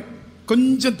வறுமை,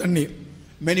 கொஞ்சம் தண்ணீர்.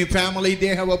 Many family they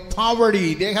have a poverty,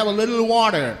 they have a little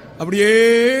water. அப்படியே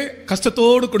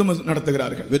கஷ்டத்தோடு குடும்பம்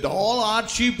நடத்துகிறார்கள். With all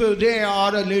hardship they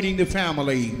are leading the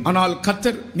family. ஆனால்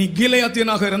கர்த்தர் நீ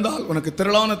கீலேயாத்தியனாக இருந்தால் உனக்கு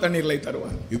திரளான தண்ணீரை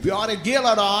தருவார். If you are a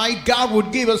Gileadite, God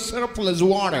would give us surplus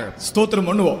water. ஸ்தோத்திரம்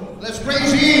பண்ணுவோம். Let's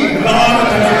praise Him. திரளான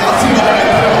தண்ணீர் ஆசீர்வாதத்தை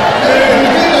தருவார்.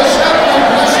 Give us surplus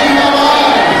blessing of life.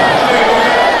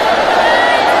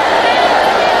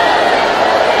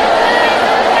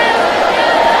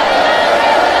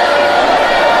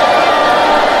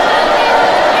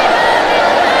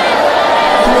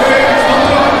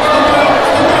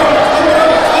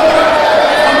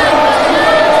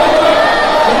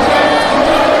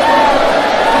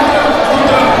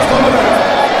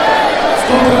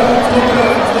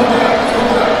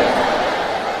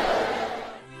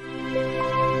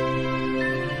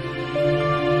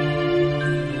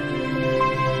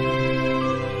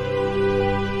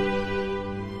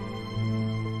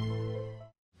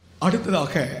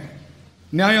 அடுத்ததாக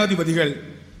நியாயாதிபதிகள்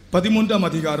 13ஆம்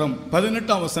அதிகாரம்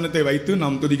 18ஆம் வசனத்தை வைத்து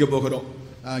நாம் துதிக்க போகிறோம்.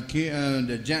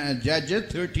 The Judges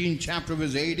 13 chapter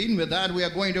verse 18. With that we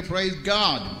are going to praise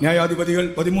God. நியாயாதிபதிகள்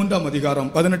 13ஆம்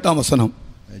அதிகாரம் 18ஆம் வசனம்.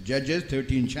 Judges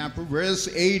 13 chapter verse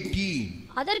 18.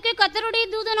 அதற்கு கர்த்தருடைய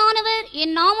தூதனானவர்,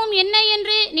 என் நாமம் என்ன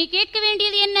என்று நீ கேட்க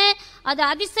வேண்டியது என்ன? அது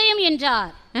அதிசயம்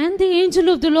என்றார். And the angel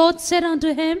of the Lord said unto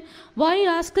him, Why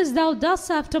askest thou thus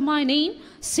after my name,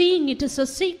 seeing it is a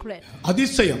secret?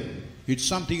 அதிசயம். It's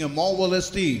something a marvelous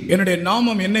thing. என்னுடைய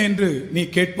நாமம் என்ன என்று நீ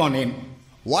கேட்பானேன்?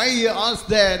 Why you ask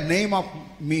the name of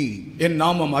me? என்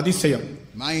நாமம் அதிசயம்.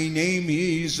 My name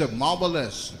is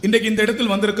marvelous. இன்றைக்கு இந்த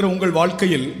இடத்தில் வந்திருக்கிற உங்கள்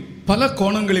வாழ்க்கையில் பல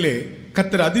கோணங்களிலே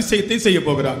கர்த்தர் அதிசயத்தை செய்ய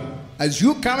போகிறார். As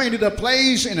you come into the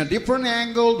place in a different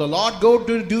angle, the Lord go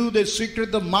to do the secret,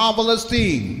 the marvelous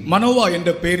thing. Manoah என்ற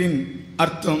பெயரின்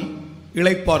அர்த்தம்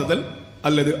இளைப்பாறுதல்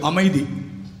அல்லது அமைதி.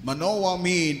 Manoah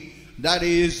mean that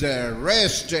is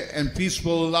rest and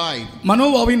peaceful life.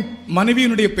 மனோவாவின்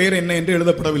மனைவியினுடைய பெயர் என்ன என்று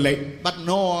எழுதப்படவில்லை. But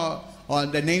Noah, or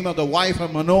the name of the wife of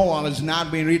Manoah has not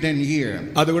been written here.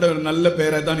 அது கூட ஒரு நல்ல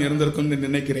பெயரா தான் இருந்திருக்கும் என்று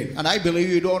நினைக்கிறேன். And I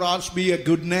believe it ought to be a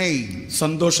good name.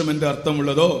 சந்தோஷம் என்ற அர்த்தம்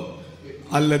உள்ளதோ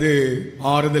அல்லது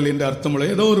ஆறுதல் என்ற அர்த்தம் உள்ள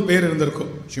ஏதோ ஒரு பெயர்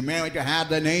இருந்திருக்கும். She may have had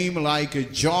the name like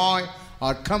joy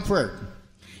or comfort.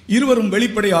 இருவரும்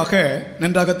வெளிப்படையாக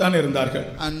நன்றாகத்தான் இருந்தார்கள்.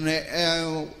 And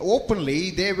openly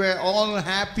they were all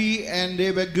happy and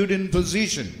they were good in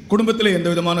position. குடும்பத்திலே எந்த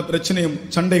விதமான பிரச்சனையும்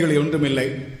சண்டைகள் ஒன்றும் இல்லை.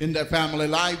 In their family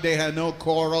life they had no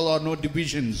quarrel or no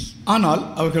divisions. ஆனால்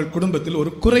அவர்கள் குடும்பத்தில்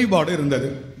ஒரு குறைபாடு இருந்தது.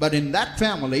 But in that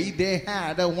family they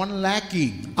had one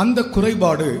lacking. அந்த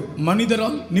குறைபாடு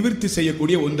மனிதரால் நிவர்த்தி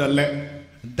செய்யக்கூடிய ஒன்றல்ல.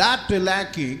 That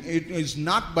lacking, it is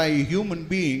not by a human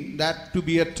being that to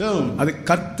be atoned. அது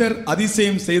கர்த்தர்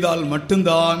அதிசயம் செய்தால்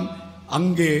மட்டும்தான்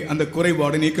அங்கே அந்த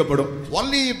குறைபாடு நீக்கப்படும்.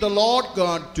 Only if the Lord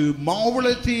God to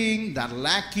marvelous thing, that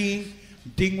lacking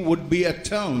thing would be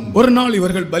atoned. ஒரு நாள்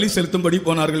இவர்கள் பலி செலுத்தும்படி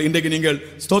போனார்கள். இன்றைக்கு நீங்கள்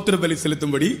ஸ்தோத்திர பலி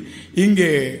செலுத்தும்படி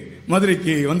இங்கே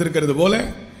மதுரைக்கு வந்திருக்கிறது போல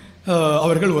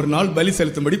அவர்கள் ஒரு நாள் பலி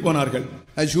செலுத்தும்படி போனார்கள்.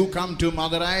 As you come to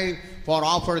Madurai for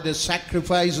offer the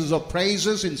sacrifices of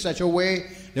praises in such a way,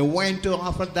 they went to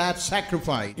offer that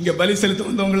sacrifice. இங்க பலி செலுத்த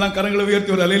வந்தவங்க எல்லாம் கரங்களை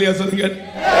உயர்த்தி ஒரு அல்லேலூயா சொல்லுங்க.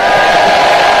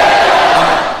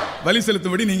 பலி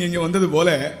செலுத்தும்படி நீங்க இங்க வந்தது போல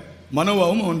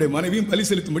மனோவாவும் அவனுடைய மனைவியும் பலி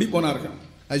செலுத்தும்படி போனார்கள்.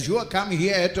 As you come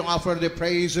here to offer the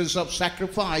praises of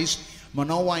sacrifice,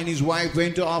 Manoah and his wife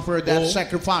went to offer that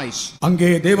sacrifice. அங்கே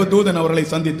தேவதூதன் அவர்களை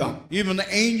சந்தித்தான். Even the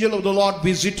angel of the Lord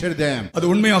visited them. அது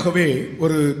உண்மையாகவே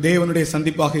ஒரு தேவனுடைய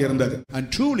சந்திப்பாக இருந்தது. And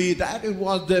truly that it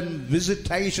was the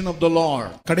visitation of the Lord.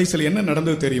 கடைசியில் என்ன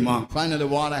நடந்தது தெரியுமா? Finally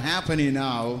what happening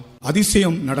now?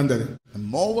 அதிசயம் நடந்தது. A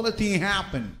marvelous thing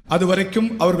happened. அதுவரைக்கும்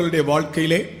அவர்களுடைய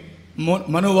வாழ்க்கையிலே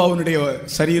மனோவாவுடைய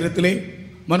சரீரத்திலே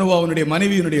மனோவாவுடைய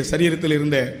மனைவியினுடைய சரீரத்தில்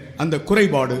இருந்த அந்த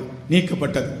குறைபாடு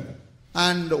நீக்கப்பட்டது.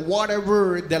 And whatever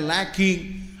the lacking,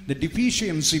 the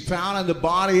deficiency found in the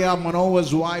body of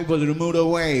Manoah's wife was removed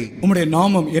away. உம்முடைய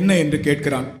நாமம் என்ன என்று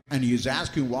கேட்கிறான். And he is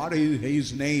asking what is his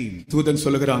name. தூதன்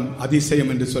சொல்லுகிறான்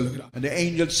அதிசயம் என்று சொல்லுகிறான். And the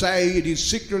angel say it is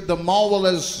secret, the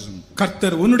marvelous.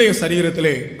 கர்த்தர் உன்னுடைய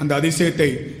சரீரத்திலே அந்த அதிசயத்தை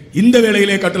இந்த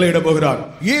வேளையிலே கட்டளையிட போகிறார்.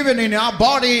 Even in our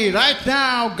body right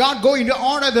now God going to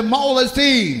order the marvelous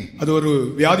thing. அது ஒரு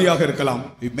வியாதியாக இருக்கலாம்.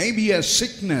 It may be a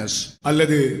sickness.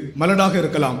 அல்லது மலடாக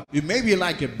இருக்கலாம். It may be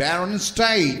like a barren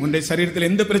state. உன்னுடைய சரீரத்தில்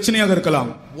எந்த பிரச்சனையாக இருக்கலாம்.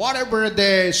 Whatever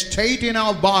the state in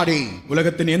our body.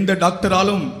 உலகத்தின் எந்த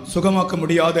டாக்டராலும் சுகமாக்க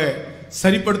முடியாத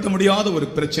சரிப்படுத்த முடியாத ஒரு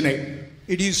பிரச்சனை.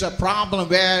 It is a problem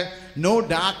where no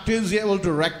doctor is able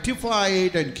to rectify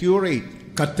it and cure it.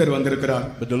 கர்த்தர் வந்திருக்கிறார்.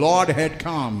 But the Lord had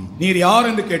come. நீர் யார்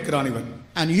என்று கேட்கிறான் இவன்.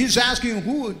 And he is asking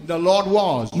who the Lord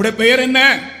was. உம்முடைய பெயர் என்ன?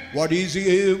 What is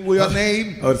your name?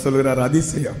 அவர் சொல்கிறார்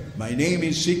அதிசயம். My name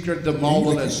is secret, the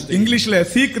marvelous. இங்கிலீஷ்ல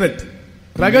சீக்ரெட்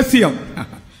ரகசியம்.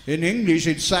 In English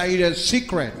it said as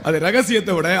secret. அது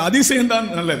ரகசியத்தை விட அதிசயம் தான்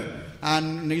நல்லது.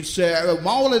 And it's a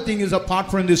marvelous thing is apart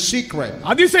from the secret.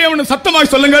 அதிசயம்னு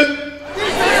சத்தமாய் சொல்லுங்கள்.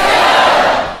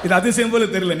 இது அதிசயம் போல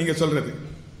தெரியல நீங்க சொல்றது.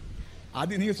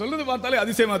 அது நீங்க சொல்றது பார்த்தாலே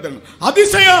அதிசயமா தெரியும்.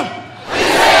 அதிசயம்.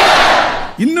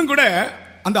 இன்னும் கூட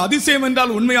அந்த அதிசயம்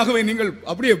என்றால் உண்மையாகவே நீங்கள்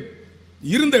அப்படியே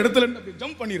இருந்த இடத்துல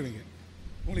ஜம்ப் பண்ணிடுவீங்க.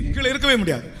 உங்களுக்கு கீழே இருக்கவே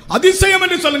முடியாது. அதிசயம்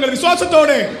என்று சொல்லுங்கள்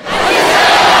விசுவாசத்தோடு.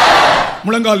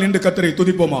 முழங்கால் நின்று கர்த்தரை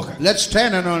துதிப்போமாக. Let's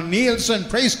stand on our knees and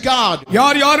praise God.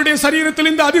 யார் யாருடைய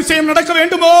சரீரத்தில் இந்த அதிசயம் நடக்க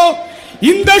வேண்டுமோ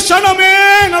இந்த க்ஷணமே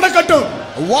நடக்கட்டும்.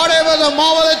 Whatever the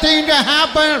marvelous thing to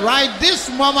happen right this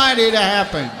moment it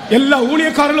happen. எல்லா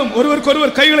ஊழியக்காரர்களும்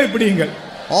ஒருவருக்கொருவர் கைகளை பிடியுங்கள்.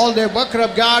 All the worker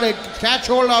of God catch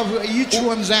hold of each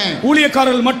one's hand.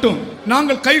 ஊழியக்காரர்கள் மட்டும்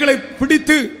நாங்கள் கைகளை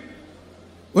பிடித்து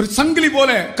ஒரு சங்கிலி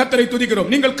போல கர்த்தரை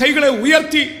துதிக்கிறோம். நீங்கள் கைகளை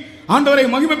உயர்த்தி ஆண்டவரை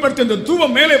மகிமைப்படுத்தி இந்த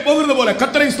தூபம் மேலே போகிறது போல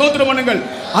கர்த்தரை ஸ்தோத்திரம் பண்ணுங்கள்.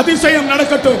 அதிசயம்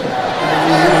நடக்கட்டும்.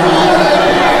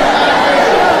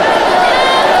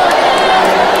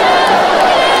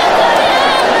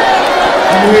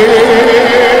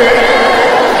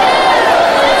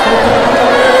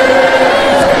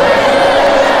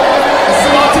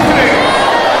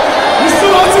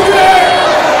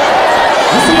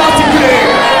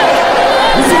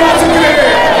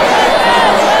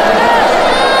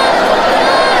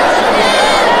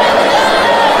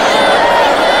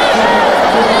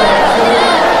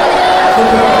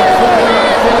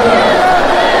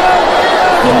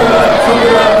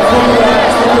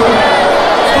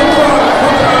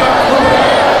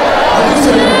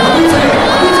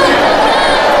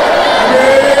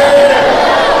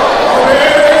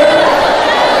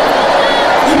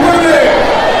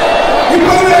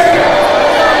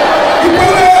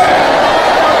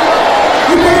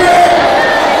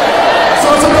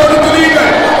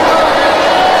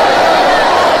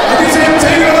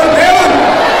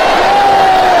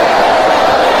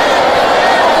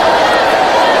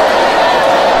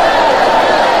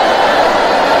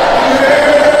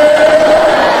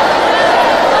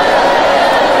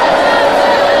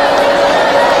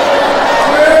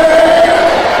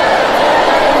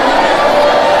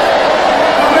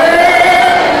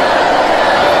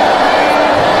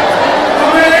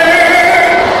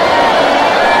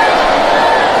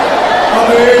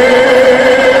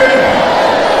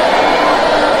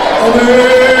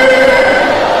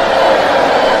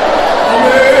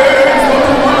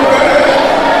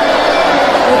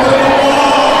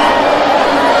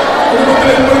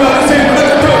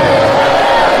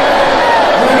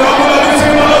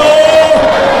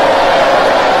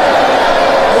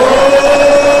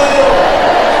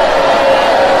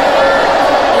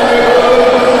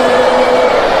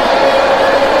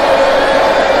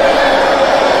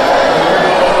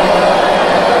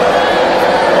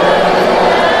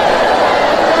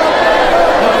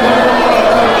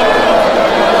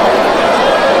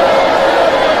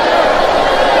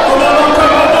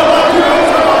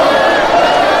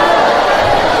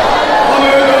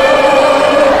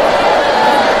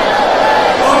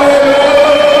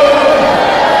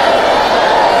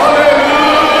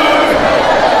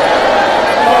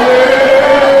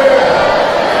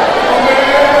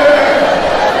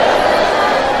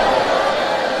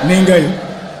 நீங்கள்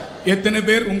எத்தனை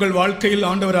பேர் உங்கள் வாழ்க்கையில்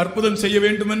ஆண்டவர் அற்புதம் செய்ய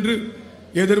வேண்டும் என்று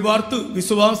எதிர்பார்த்து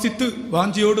விசுவாசித்து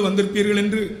வாஞ்சியோடு வந்திருப்பீர்கள்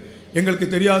என்று எங்களுக்கு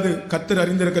தெரியாது, கர்த்தர்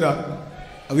அறிந்திருக்கிறார்.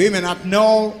 We may not know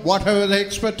whatever the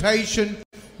expectation,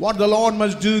 what the Lord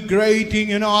must do great thing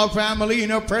in our family,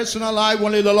 in our personal life,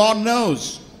 only the Lord knows.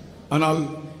 ஆனால்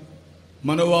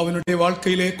மனோவாவினுடைய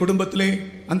வாழ்க்கையிலே, குடும்பத்திலே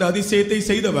அந்த அதிசயத்தை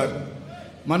செய்தவர்,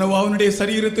 மனோவாவினுடைய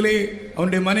சரீரத்திலே,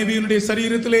 அவனுடைய மனைவியினுடைய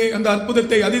சரீரத்திலே அந்த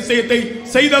அற்புதத்தை, அதிசயத்தை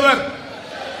செய்தவர்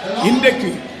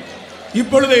இன்றைக்கு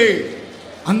இப்பொழுதே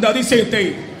அந்த அதிசயத்தை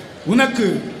உனக்கு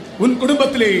உன்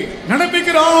குடும்பத்திலே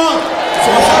நடப்பிக்கிறார்.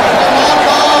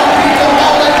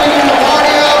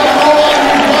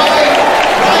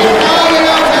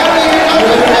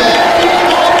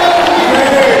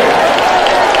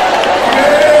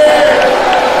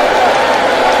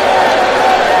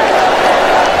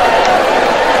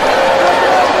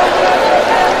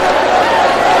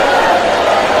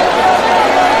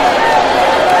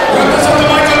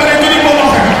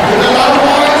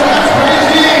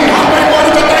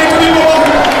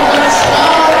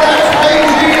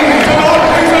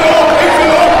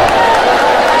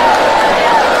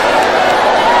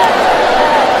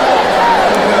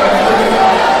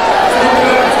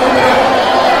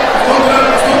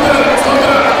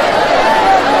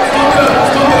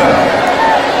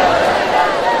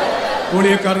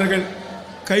 ஊழியக்காரர்கள்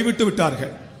கைவிட்டு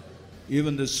விட்டார்கள்.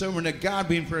 Even the servant of God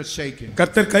being forsaken.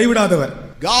 கர்த்தர் கைவிடாதவர்.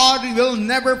 God will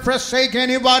never forsake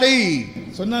anybody.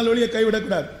 சொன்னால் ஒளிய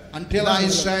கைவிடக்கூடாது. Until I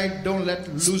say don't let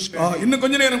loose. இன்னும்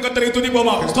கொஞ்ச நேரம் கர்த்தரை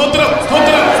துதிப்போமா? ஸ்தோத்திரம்,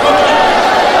 ஸ்தோத்திரம், ஸ்தோத்திரம்.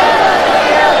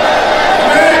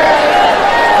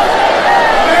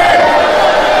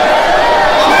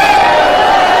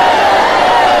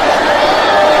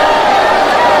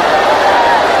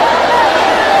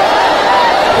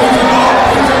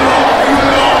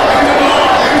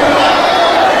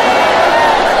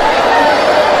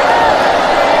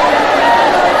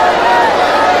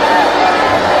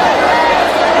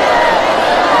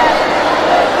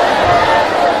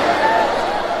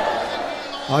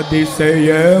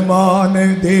 அதிசயமான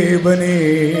தேவனே,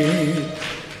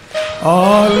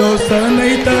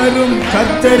 ஆலோசனை தரும்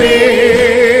கர்த்தரே,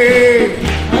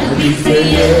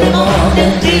 அதிசயமான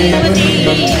தேவனே,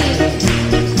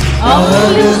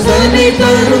 ஆலோசனை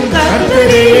தரும்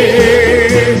கர்த்தரே,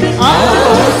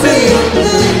 ஆசையுண்டு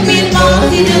நீர்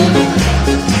மாத்திரம்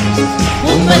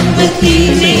உமக்கு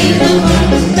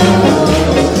கீழேதுமுண்டோ,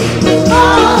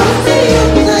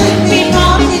 ஆசையுண்டு நீர்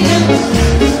மாத்திரம்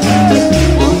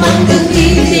உமக்கு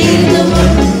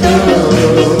கீழேதுமுண்டோ.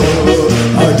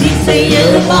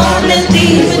 அதிசயமான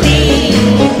தேவனே,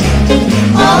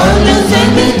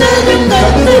 ஆலோசனை தரும்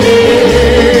கர்த்தரே,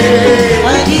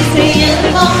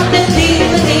 அதிசயமான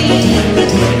தேவனே,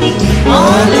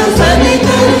 ஆலோசனை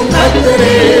தரும்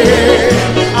கர்த்தரே,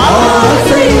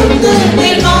 ஆசையுண்டு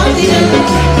நீர் மாத்திரம்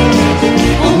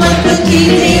உமக்கு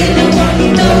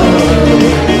கீழேதுமுண்டோ,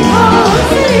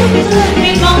 ஆசையுண்டு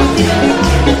நீர் மாத்திரம்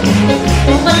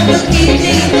உமக்கு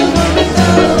கீழேதுமுண்டோ.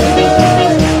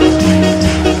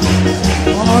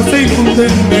 ஆசை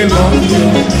குந்தன் மேல்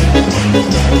வாங்கியோம்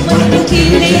உமக்கு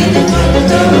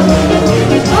கீழேதுமுண்டோ,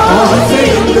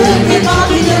 ஆசையுண்டு நீர்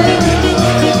மாத்திரம்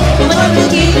உமக்கு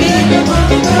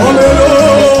கீழேதுமுண்டோ.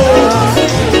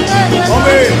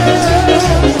 Amen.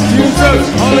 Jesus,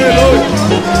 hallelujah.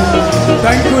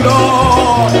 Thank you,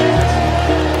 Lord.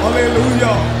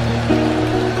 Hallelujah.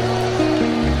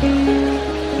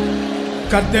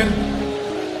 கர்த்தர்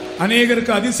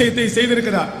அநேகருக்கு அதிசயத்தை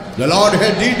செய்திருக்கிறார். The Lord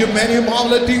had did many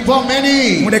marvelous things for many.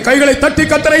 உம்முடைய கைகளை தட்டி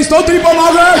கர்த்தரை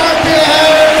ஸ்தோத்திரிப்போமாக.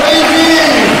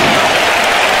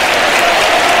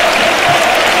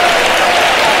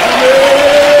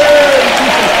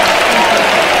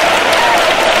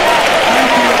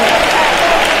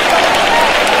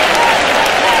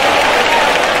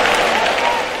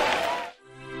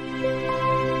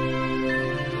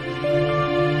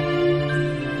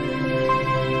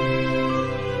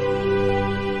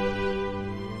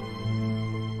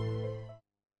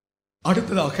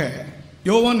 அடுத்ததாக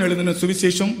யோவான் எழுதின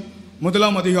சுவிசேஷம்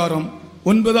 1 அதிகாரம்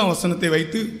 9 வசனத்தை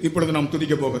வைத்து இப்பொழுது நாம்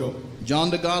துதிக்க போகிறோம். John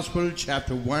the Gospel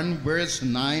chapter 1 verse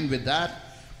 9. With that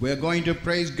we are going to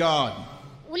praise God.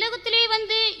 உலகத்திலே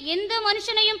வந்து எந்த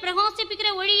மனுஷனையும் பிரகாசிப்பிக்கிற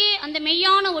ஒளியே அந்த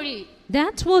மெய்யான ஒளி.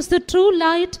 That was the true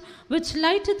light which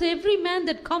lighteth every man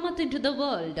that cometh into the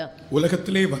world.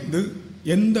 உலகத்திலே வந்து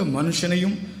எந்த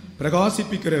மனுஷனையும்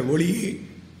பிரகாசிப்பிக்கிற ஒளியே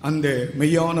அந்த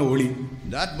மெய்யான ஒளி.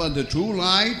 That was the true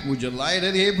light which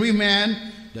lighted every man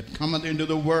that cometh into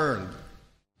the world.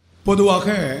 பொதுவாக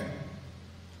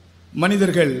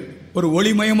மனிதர்கள் ஒரு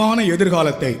ஒளிமயமான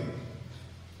எதிர்காலத்தை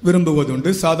விரும்புவதுண்டு,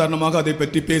 சாதாரணமாக அதை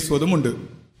பற்றி பேசுவதும் உண்டு.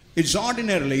 It's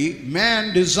ordinarily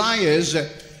man desires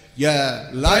a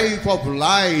life of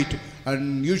light,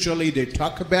 and usually they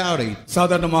talk about it.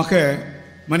 சாதாரணமாக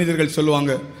மனிதர்கள்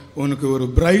சொல்லுவாங்க உனக்கு ஒரு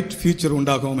பிரைட் ஃபியூச்சர்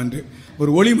உண்டாகும் என்று.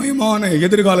 ஒரு ஒளிமயமான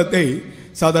எதிர்காலத்தை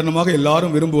சாதாரணமாக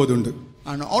எல்லாரும் விரும்புவதுண்டு.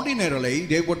 And ordinarily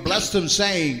they would bless them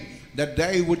saying that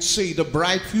they would see the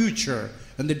bright future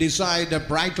and they desire the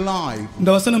bright life.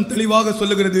 இந்த வசனம் தெளிவாக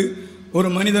சொல்லுகிறது ஒரு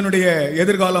மனிதனுடைய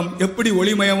எதிர்காலம் எப்படி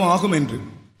ஒளிமயம் ஆகும் என்று.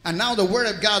 And now the word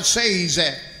of God says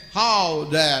how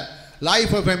the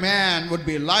life of a man would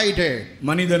be lighted.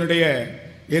 மனிதனுடைய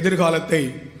எதிர்காலத்தை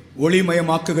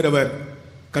ஒளிமயமாக்குகிறவர்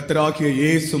கர்த்தராகிய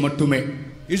இயேசு மட்டுமே.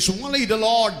 It's only the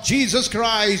Lord Jesus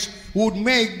Christ who would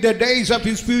make the days of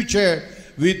his future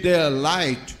with their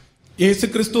light. இயேசு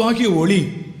கிறிஸ்துவாகிய ஒளி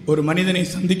ஒரு மனிதனை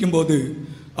சந்திக்கும் போது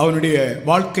அவனுடைய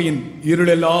வாழ்க்கையின்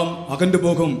இருளெல்லாம் அகன்று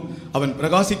போகும். அவன்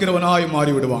பிரகாசிக்கிறவனாய்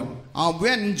மாறிவிடுவான்.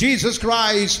 When Jesus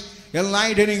Christ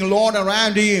enlightening Lord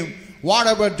around him,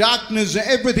 whatever darkness,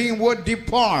 everything would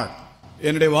depart.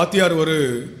 என்னுடைய வாத்தியார் ஒரு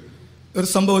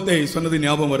சம்பவத்தை சொன்னது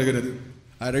ஞாபகம் வருகிறது.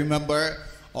 I remember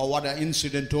what an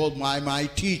incident told my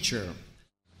teacher.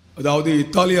 அதாவது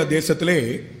இத்தாலியா தேசத்திலே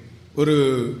ஒரு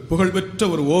புகழ்பெற்ற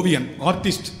ஒரு ஓவியன்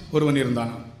ஆர்டிஸ்ட் ஒருவன்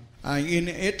இருந்தான். In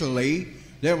Italy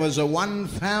there was one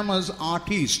famous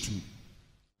artist.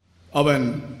 அவன்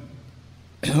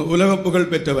உலக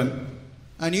புகழ் பெற்றவன்.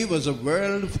 And he was a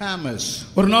world famous.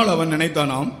 ஒரு நாள் அவன்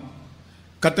நினைத்தானாம்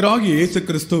கர்த்தராகிய இயேசு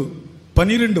கிறிஸ்து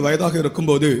 12 வயதாக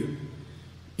இருக்கும்போது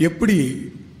எப்படி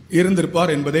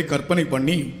இருந்திருப்பார் என்பதை கற்பனை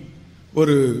பண்ணி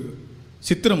ஒரு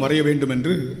சித்திரம் வரைய வேண்டும்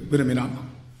என்று விரும்பினான்.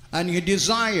 And he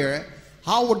desired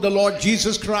how would the Lord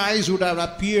Jesus Christ would have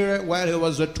appeared while he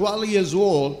was 12 years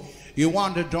old. He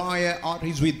wanted to draw an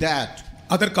artist with that.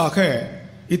 அதற்காக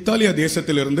இத்தாலியா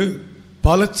தேசத்திலிருந்து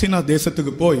பாலஸ்தீனா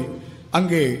தேசத்துக்கு போய்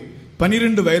அங்கே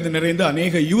 12 வயது நிறைந்த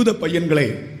அநேக யூத பையன்களை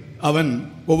அவன்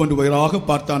ஒவ்வொன்றாக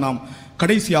பார்த்தானாம்.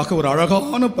 கடைசியாக ஒரு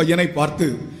அழகான பையனை பார்த்து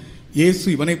இயேசு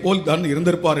இவனை போல் தான்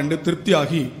இருந்திருப்பார் என்று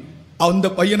திருப்தியாகி அந்த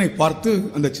பையனை பார்த்து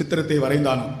அந்த சித்திரத்தை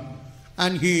வரைந்தானாம்.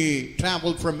 And he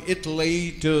traveled from Italy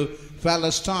to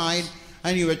Palestine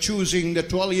and he was choosing the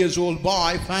 12 years old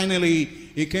boy. Finally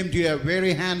he came to a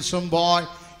very handsome boy.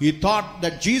 He thought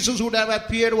that Jesus would have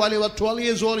appeared while he was 12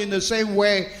 years old in the same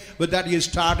way, but that he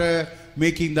started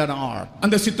making that art.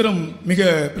 அந்த சித்திரம் மிக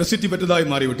பிரசித்தி பெற்றதாய்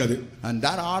மாறிவிட்டது. And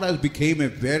that art has became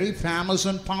a very famous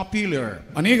and popular.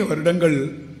 அநேக வருடங்கள்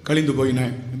கழிந்து போயின.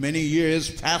 Many years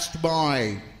passed by.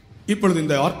 இப்பொழுது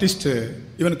இந்த ஆர்டிஸ்ட்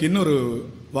இவனுக்கு இன்னொரு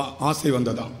ஆசை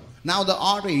வந்ததாம். Now the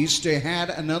artist had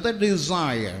another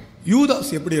desire.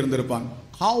 யூதாஸ் எப்படி இருந்திருப்பான்?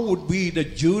 How would be the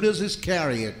Judas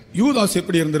Iscariot? யூதாஸ்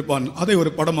எப்படி இருந்திருப்பான்? அதை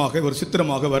ஒரு படமாக ஒரு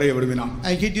சித்திரமாக வரைய விரும்பினான்.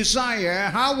 And he desired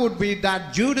how would be that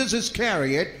Judas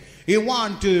Iscariot. He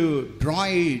want to draw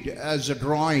it as a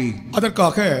drawing.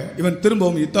 அதற்காக இவன்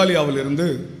திரும்பவும் இத்தாலியாவில் இருந்து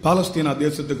பாலஸ்தீனா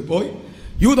தேசத்துக்கு போய்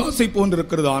யூதாஸை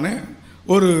போன்றிருக்கிறதான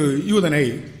ஒரு யூதனை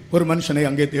ஒரு மனுஷனை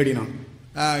அங்கே தேடினான்.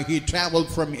 He traveled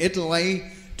from Italy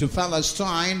to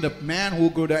Palestine, the man who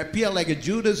could appear like a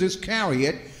Judas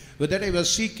Iscariot, but that he was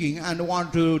seeking and want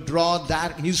to draw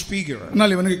that his figure.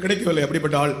 ஆனால் இவனுக்கு கிடைக்கவில்லை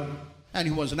அப்படிப்பட்ட ஆள். And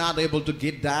he was not able to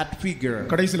get that figure.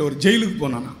 கடைசியில் ஒரு ஜெயிலுக்கு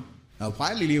போனானா.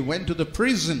 Finally he went to the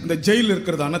prison. இந்த ஜெயிலில்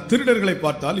இருக்கிறதான திருடர்களை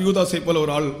பார்த்தால் யூதாஸை போல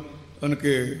ஒரு ஆள்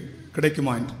அவனுக்கு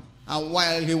கிடைக்குமா என்று.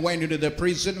 While he went into the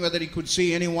prison, whether he could see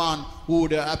anyone who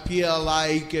would appear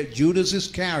like Judas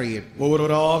Iscariot.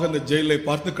 ஒவ்வொருவராக இந்த ஜெயிலை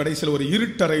பார்த்து கடைசியில் ஒரு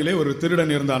இருட்டறையிலே ஒரு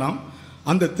திருடன் இருந்தானாம்.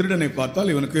 அந்த திருடனை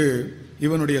பார்த்தால் இவனுக்கு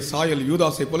இவனுடைய சாயல்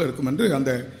யூதாஸை போல இருக்கும் என்று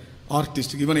அந்த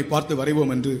ஆர்டிஸ்ட் இவனை பார்த்து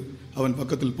வரைவோம் என்று அவன்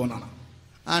பக்கத்தில் போனானாம்.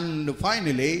 And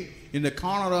finally in the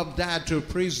corner of that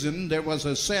prison there was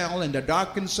a cell. In the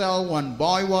darkened cell one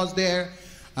boy was there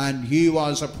and he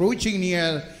was approaching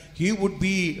near. He would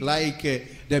be like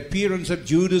the appearance of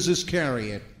Judas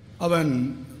Iscariot. அவன்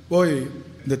போய்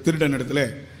இந்த திருடனிடத்திலே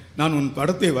நான் உன்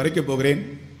படத்தை வரைக்க போகிறேன்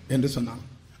என்று சொன்னான்.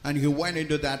 And he went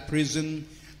into that prison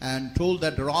and told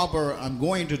that robber, I'm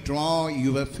going to draw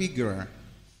you a figure.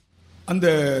 அந்த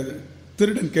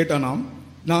திருடன் கேட்டானாம்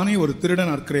நானே ஒரு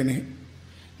திருடன் இருக்கிறேனே,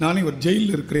 நானே ஒரு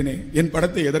ஜெயிலில் இருக்கிறேனே, என்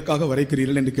படத்தை எதற்காக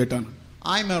வரைக்கிறீர்கள் என்று கேட்டான்.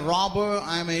 I'm a robber,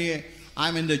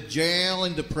 I'm in the jail,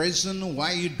 in the prison,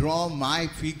 why you draw my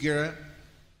figure?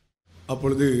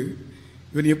 அப்பொழுது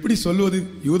இவன் எப்படி சொல்வது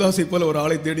யூதாஸை போல ஒரு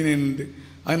ஆளை தேடினேன் என்று.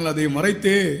 அதனால் அதை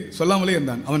மறைத்தே சொல்லாமலே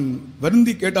இருந்தான். அவன்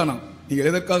வருந்தி கேட்டானாம் நீங்கள்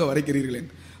எதற்காக வரைக்கிறீர்கள்.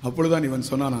 அப்பொழுதுதான் இவன்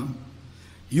சொன்னானாம்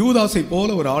யூதாஸை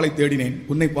போல ஒரு ஆளை தேடினேன்,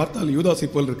 உன்னை பார்த்தால் யூதாஸை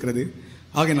போல் இருக்கிறது,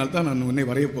 ஆகையினால் தான் நான் உன்னை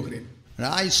வரைய போகிறேன்.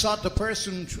 I saw the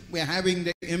person having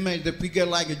the image, the figure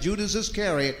like a Judas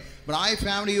Iscariot, but I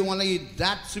found you only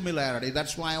that similarity.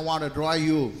 That's why I want to draw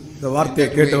you. இந்த வார்த்தையை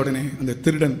கேட்ட உடனே அந்த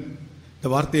திருடன் இந்த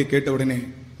வார்த்தையை கேட்ட உடனே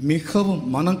மிகவும்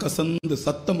மனம் கசந்து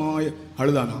சத்தமாய்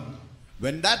அழுதானாம்.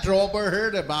 When that robber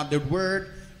heard about the word,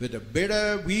 with a bitter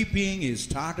weeping, he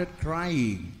started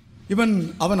crying.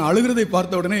 அவன் அழுகிறதை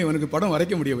பார்த்த உடனே இவனுக்கு படம்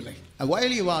வரைக்க முடியவில்லை. And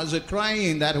while he was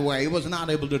crying that way, he was not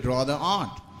able to draw the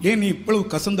art. ஏன் நீ இவ்வளவு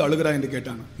கசந்து அழுகிறாய் என்று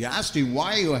கேட்டான். He asked him,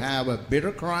 why you have a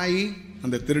bitter crying?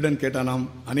 அந்த திருடன் கேட்டானாம்,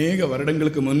 அநேக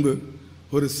வருடங்களுக்கு முன்பு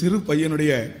ஒரு சிறு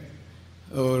பையனுடைய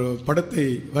படத்தை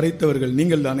வரைத்தவர்கள்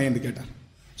நீங்கள் தானே என்று கேட்டார்.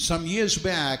 Some years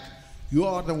back, you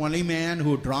are the only man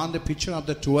who drawn the picture of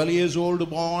the 12 years old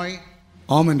boy.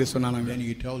 ஆம் என்று சொன்னானாம். Then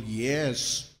he told yes.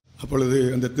 அப்பொழுது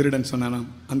அந்த திருடன் சொன்னானாம்,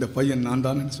 அந்த பையன் நான்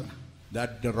தான் என்று சொன்னான்.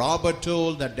 That the robber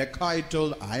told, that dacoit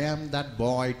told, I am that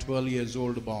boy, 12 years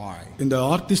old boy. இந்த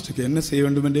ஆர்டிஸ்டுக்கு என்ன செய்ய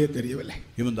வேண்டும் என்றே தெரியவில்லை.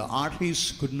 Even the artist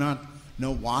could not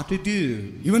know what to do.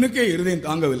 இவனுக்கே இருதயம்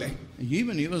தாங்கவில்லை.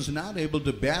 Even he was not able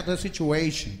to bear the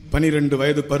situation. 12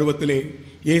 வயது பருவத்திலே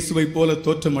இயேசுவை போல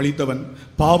தோற்றம் அளித்தவன்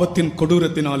பாவத்தின்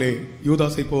கொடூரத்தினாலே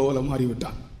யூதாசை போல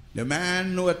மாறிவிட்டான். The man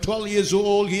who at 12 years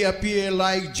old, he appeared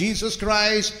like Jesus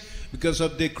Christ because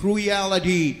of the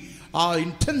cruelty or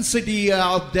intensity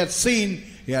of that sin.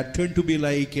 He had turned to be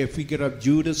like a figure of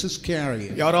Judas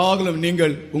Iscariot. யாராலும்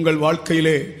நீங்கள் உங்கள்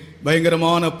வாழ்க்கையிலே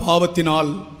பயங்கரமான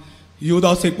பாவத்தினால்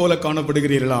யூதாசை போல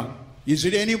காணப்படுகிறீர்களா? Is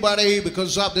it anybody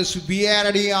because of the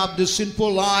severity of the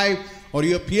sinful life, or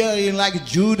you appearing like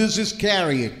Judas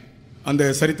Iscariot? அந்த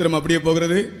சரித்திரம் அப்படியே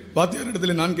போகிறது. பாத்தியார்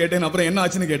இடத்துல நான் கேட்டேன், அப்புறம் என்ன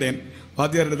ஆச்சுன்னு கேட்டேன்.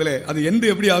 பாத்தியார் இடத்துல அது எந்த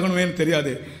எப்படி ஆகணுமே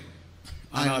தெரியாது.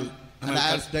 ஆனால் and I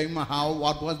asked him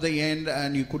what was the end,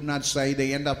 and you could not say the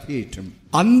end of it.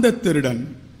 அந்த திருடன்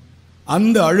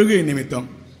அந்த அழுகை நிமித்தம்,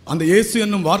 அந்த இயேசு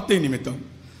என்னும் வார்த்தை நிமித்தம்,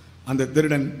 அந்த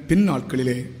திருடன் பின்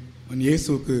நாட்களிலே அவன்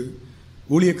இயேசுவுக்கு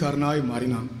ஊழியக்காரனாய்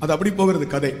மாறினான். அது அப்படி போகிறது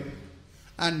கதை.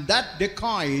 And that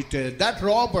dacoit, that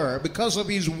robber, because of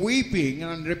his weeping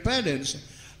and repentance,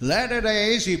 later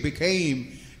days he became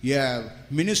a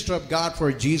minister of God for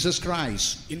Jesus Christ.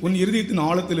 உன் இருதயத்தின்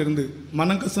ஆழத்திலிருந்து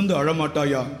மனம் கசந்து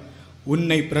அழமாட்டாயா?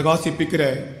 உன்னை பிரகாசிப்பிக்கிற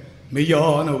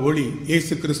மெய்யான ஒளி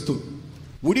இயேசு கிறிஸ்து.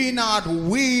 Would he not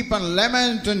weep and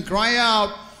lament and cry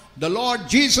out, the Lord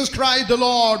Jesus Christ, the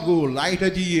Lord who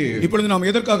lighted you? இப்பொழுது நாம்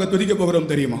எதற்காக துதிக்க போகிறோம்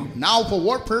தெரியுமா? Now for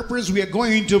what purpose we are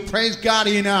going to praise God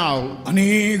now?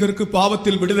 அநேகருக்கு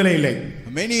பாவத்தில் விடுதலை இல்லை.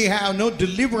 Many have no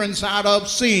deliverance out of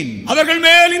sin. அவர்கள்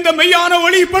மேல் இந்த மெய்யான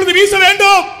ஒளி இப்பொழுது வீச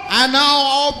வேண்டும். And now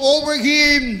over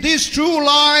him this true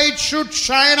light should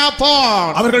shine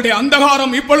upon. அவர்களுடைய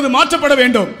அந்தகாரம் இப்பொழுது மாற்றப்பட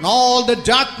வேண்டும். All the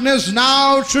darkness now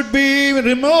should be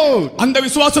removed. அந்த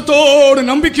விசுவாசத்தோடு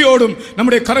நம்பிக்கையோடும்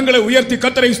நம்முடைய கரங்களை உயர்த்தி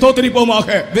கர்த்தரை ஸ்தோத்திரிப்போமாக.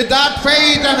 With that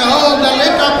faith and hope, the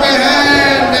lift up a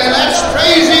hand and let's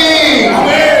praise him.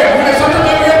 ஆமென். உங்களுடைய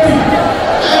சத்தத்தை உயர்த்தி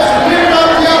Let's lift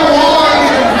up your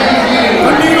voice and praise him.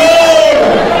 கண்ணீரோடு,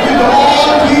 With all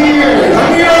tears,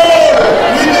 கண்ணீரோடு,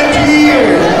 with the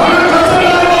tears,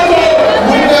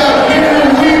 with the bitter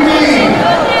weeping.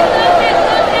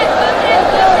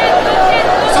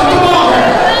 சத்தமாக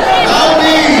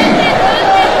Loudly.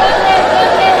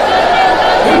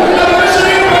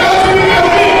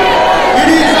 It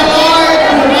is the light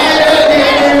who lighteth the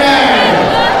inner man.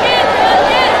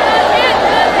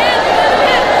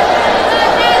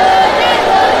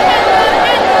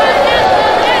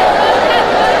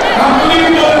 நாம்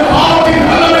துதிக்கும்போது பாவத்தின்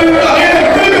வல்லமையுள்ள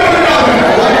அநேகர் திரும்புகிறார்கள்.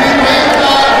 When we make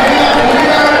God, we are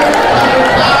delivered from the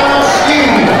power of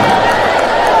sin.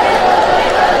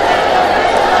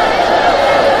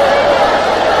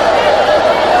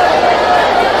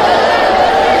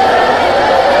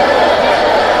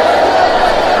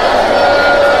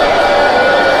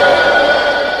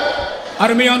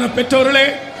 அருமையான பெற்றோர்களே,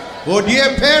 Oh dear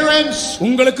parents,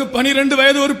 உங்களுக்கு 12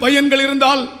 வயது ஒரு பையன்கள்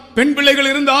இருந்தால், பெண் பிள்ளைகள்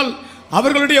இருந்தால்,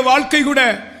 அவர்களுடைய வாழ்க்கை கூட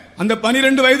அந்த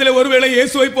 12 வயதிலே ஒருவேளை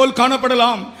இயேசுவை போல்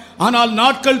காணப்படலாம். ஆனால்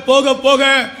நாட்கள் போக போக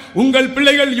உங்கள்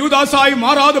பிள்ளைகள் யூதாசாய்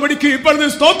மாறாதபடிக்கு இப்பொழுது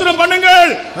ஸ்தோத்திரம்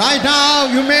பண்ணுங்கள். right now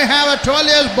you may have a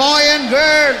 12-year boy and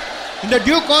girl. In the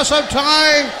due course of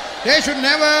time, they should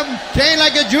never stay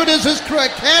like a Judas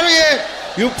Iscariot.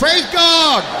 You praise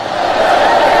God.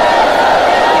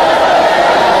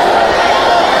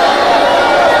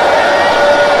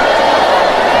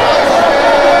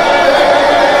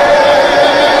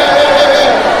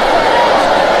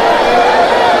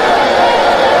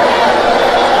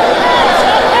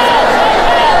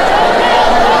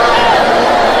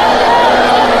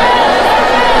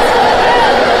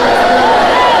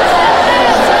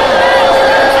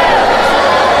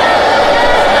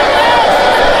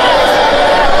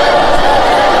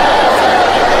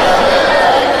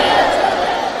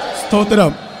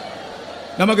 ஸ்தோத்திரம்.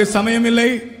 நமக்கு சமயம் இல்லை,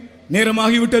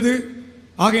 நேரமாகிவிட்டது.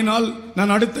 ஆகையினால்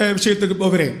நான் அடுத்த விஷயத்துக்கு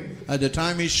போகிறேன். The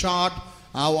time is short.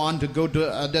 I want to go to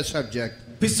other subject.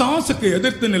 பிசாசுக்கு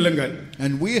எதிர்த்து நில்லுங்கள்.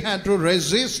 And we had to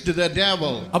resist the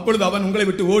devil. அப்பொழுது அவன் உங்களை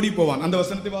விட்டு ஓடி போவான். அந்த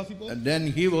வசனத்தை வாசிப்போம். And then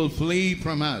he will flee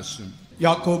from us.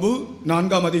 யாக்கோபு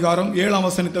 4ஆம் அதிகாரம் 7ஆம்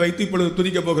வசனத்தை வைத்து இப்பொழுது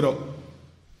துதிக்க போகிறோம்.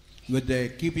 With the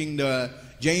keeping the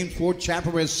James 4th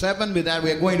chapter verse 7, with that we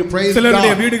are going to praise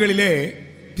சிலருடைய God. வீடுகளிலே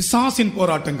பிசாசின்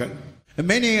போராட்டங்கள். In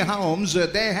many homes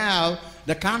they have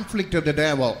the conflict of the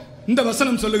devil. இந்த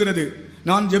வசனம் சொல்லுகிறது,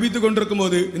 நான் ஜெபித்துக் கொண்டிருக்கும்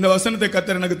போது இந்த வசனத்தை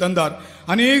கர்த்தர் எனக்கு தந்தார்.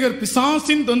 அநேகர்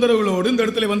பிசாசின் தொந்தரவுகளோடு இந்த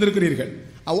இடத்துல வந்திருக்கிறீர்கள்.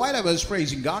 While I was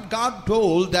praising God, God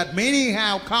told that many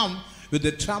have come with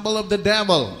the trouble of the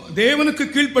devil. தேவனுக்கு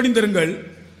கீழ்ப்படிந்திருங்கள்,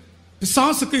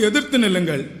 பிசாசுக்கு எதிர்த்து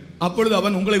நில்லுங்கள், அப்பொழுது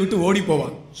அவன் உங்களை விட்டு ஓடி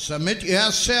போவான். Submit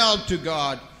yourself to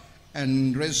God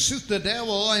and resist the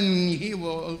devil and he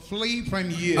will flee from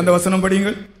you. அந்த வசனம்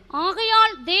படியுங்கள்.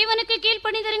 ஆகையால் தேவனுக்கு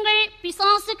கீழ்ப்படிந்திருங்கள்,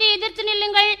 பிசாசுக்கு எதிர்த்து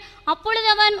நில்லுங்கள், அப்பொழுது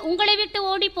அவன் உங்களை விட்டு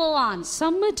ஓடி போவான்.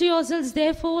 Submit yourselves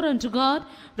therefore unto God,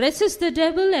 resist the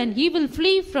devil and he will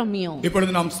flee from you.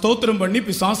 இப்பொழுது நாம் ஸ்தோத்திரம் பண்ணி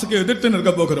பிசாசுக்கு எதிர்த்து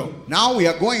நிற்க போகிறோம். Now we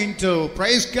are going to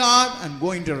praise God and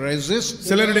going to resist.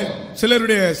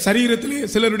 சிலருடைய சரீரத்திலே,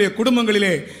 சிலருடைய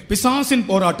குடும்பங்களிலே பிசாசின்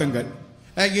போராட்டங்கள்.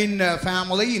 In the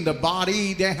family, in the body,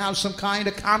 they have some kind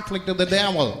of conflict of the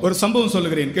devil. ஒரு சம்பவம்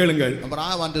சொல்லுகிறேன், கேளுங்கள். But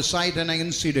I want to cite an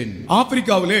incident.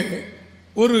 ஆப்பிரிக்காவிலே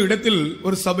ஒரு இடத்தில்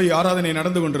ஒரு சபை ஆராதனை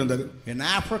நடந்து கொண்டிருந்தது. In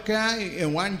Africa, in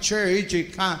one church,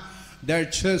 their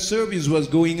church service was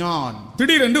going on.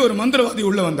 திடீரென்று ஒரு மந்திரவாதி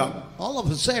உள்ள வந்தான். All of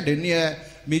a sudden, a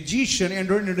magician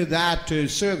entered into that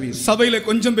service. சபையில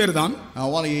கொஞ்சம் பேர் தான்.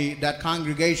 That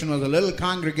congregation was a little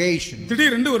congregation.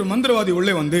 திடீரென்று ஒரு மந்திரவாதி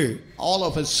உள்ளே வந்து, all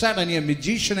of a sudden a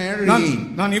magician entered in.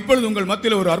 நான் இப்பொழுது உங்கள்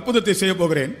மத்தியில ஒரு அற்புதத்தை செய்ய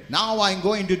போகிறேன். Now I'm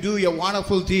going to do a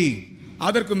wonderful thing.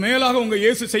 அதற்கு மேலாக உங்க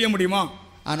இயேசு செய்ய முடியுமா?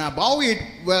 And above it,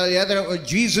 whether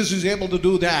Jesus is able to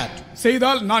do that.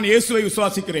 செய்தால் நான் இயேசுவை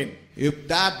விசுவாசிக்கிறேன். If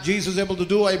that Jesus is able to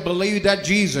do, I believe that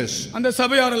Jesus. அந்த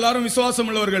சபையார் எல்லாரும் விசுவாசம்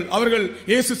உள்ளவர்கள், அவர்கள்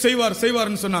இயேசு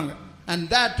செய்வார்னு சொன்னாங்க. And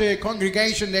that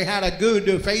congregation, they had a good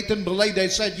faith and belief. They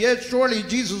said, yes, surely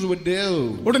Jesus would do.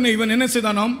 உடனே இவன் என்ன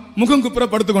செய்தானாம்? முகம் குப்புற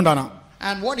படுத்து கொண்டானாம்.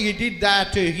 And what he did,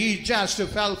 that he just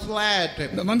fell flat.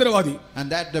 இந்த மந்திரவாதி, and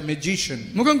that the magician,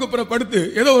 முகம் குப்புற படுத்து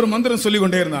ஏதோ ஒரு மந்திரம் சொல்லி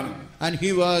கொண்டே இருந்தான். and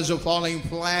he was falling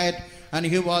flat and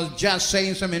he was just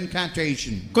saying some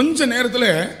incantation. கொஞ்ச நேரத்துல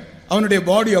அவனுடைய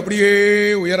பாடி அப்படியே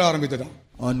உயர ஆரம்பித்ததாம்.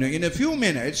 In a few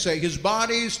minutes his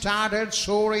body started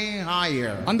soaring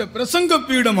higher. அந்த பிரசங்க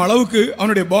பீடம் அளவுக்கு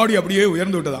அவனுடைய பாடி அப்படியே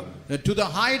உயர்ந்து விட்டதாம். To the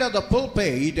height of the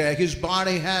pulpit his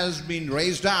body has been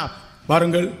raised up.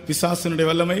 பாருங்கள் பிசாசினுடைய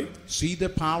வல்லமை. See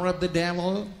the power of the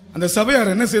devil. அந்த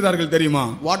சபையார் என்ன செய்தார்கள் தெரியுமா?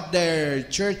 What their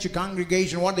church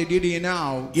congregation, what they did now,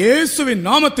 இயேசுவின்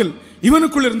நாமத்தில்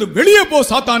இவனுக்குள் இருந்து வெளியே போ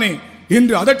சாத்தானே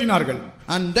என்று அதட்டினார்கள்.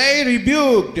 and they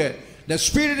rebuked the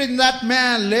spirit in that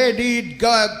man, let it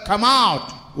come out.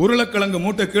 உருளைக்கிழங்கு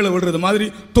மூட்டை கீழே விழுறது மாதிரி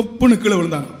தொப்புன்னு கீழே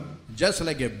விழுந்தாங்க. Just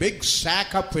like a big sack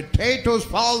of potatoes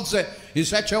falls in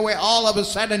such a way, all of a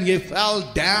sudden he fell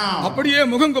down. அப்படியே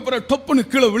முகம் குப்புற தொப்புன்னு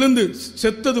கீழே விழுந்து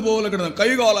செத்தது போல கிடந்தான். கை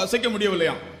கால் அசைக்க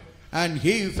முடியவில்லையா? And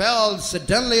he fell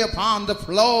suddenly upon the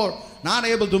floor, not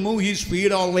able to move his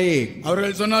feet or leg.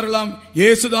 அவர்கள் சொன்னார்களாம்,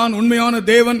 இயேசுதான் உண்மையான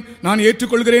தேவன், நான்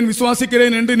ஏற்றுக்கொள்கிறேன்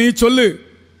விசுவாசிக்கிறேன் என்று நீ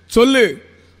சொல்லு.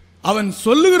 அவன்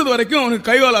சொல்லுகிறது வரைக்கும் அவனுக்கு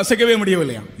கை கால் அசைக்கவே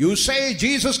முடியவில்லையா? You say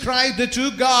Jesus Christ, the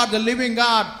true God, the living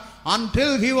God.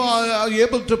 Until he was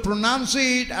able to pronounce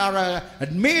it or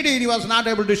admit it, he was not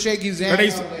able to shake his hand.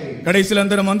 கடைசியில்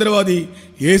அந்த மந்திரவாதி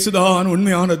இயேசுதான்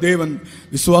உண்மையான தேவன்,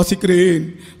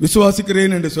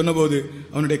 விசுவாசிக்கிறேன் என்று சொன்னபோது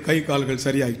அவனுடைய கை கால்கள்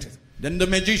சரியாயிற்று. Then the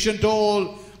magician told,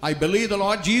 I believe the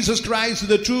Lord Jesus Christ is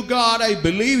the true God. I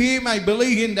believe him.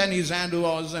 Then his hand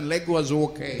was and leg was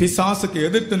okay. பிசாசுக்கு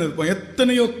எதிர்த்து நிற்போம்.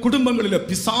 எத்தனையோ குடும்பங்களிலே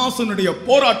பிசாசுனுடைய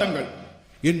போராட்டங்கள்.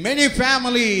 In many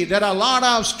families there are a lot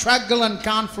of struggle and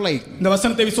conflict. இந்த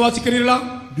வசனத்தை விசுவாசிக்கிறீர்களா?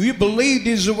 Do you believe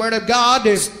this is the word of God?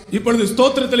 இப்பொழுது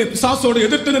ஸ்தோத்திரத்திலே பிசாசோடு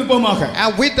எதிர்த்து நிற்போமாக.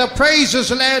 And with the praises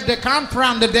let the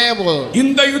confront the devil.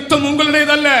 இந்த யுத்தம்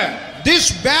உங்களுடையதல்ல. This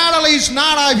battle is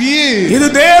not of you. இது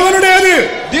தேவனுடையது.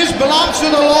 This belongs to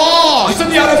the Lord.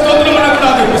 அசதியாக ஸ்தோத்திரம்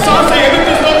பண்ணக்கூடாது. பிசாசை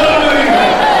எதிர்த்து ஸ்தோத்திரம் பண்ணுவீங்க.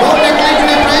 Don't neglect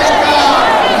to praise God.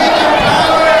 With the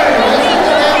power, resist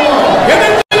the devil.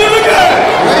 எதிர்த்து நில்லுங்க.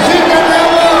 Resist the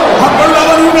devil. அப்பொழுது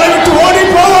அவர் உங்களை விட்டு ஓடி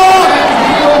போவார்.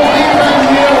 He will flee from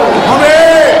you.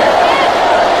 ஆமென்.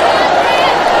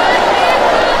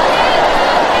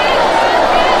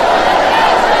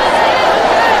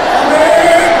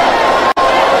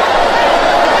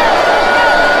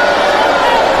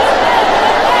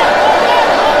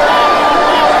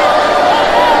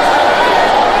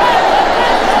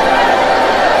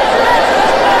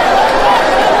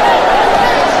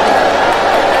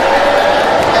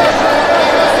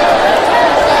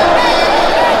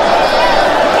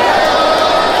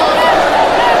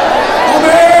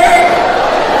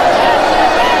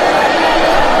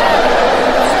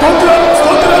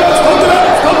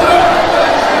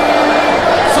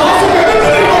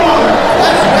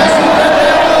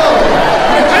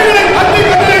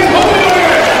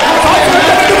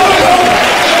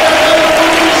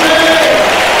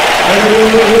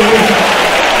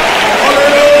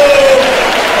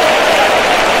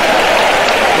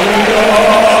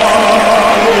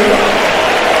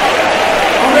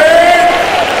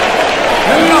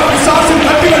 எல்லா பிசாசின்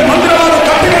கட்டுகள், மந்திரவாத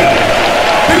கட்டுகள்,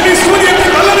 பில்லி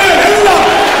சூரியத்தின் வல்லமை எல்லாம்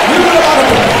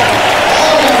நிர்மூலமாகட்டும்.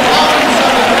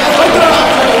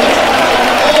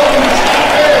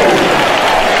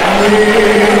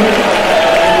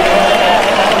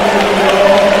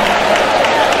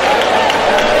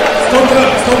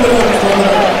 ஸ்தோத்திரம், ஸ்தோத்திரம்,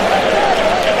 ஸ்தோத்திரம்.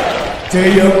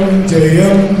 ஜெயம்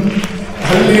ஜெயம்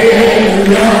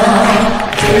ஹல்லேலூயா,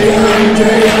 ஜெயம்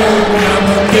ஜெயம்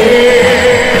நமக்கே.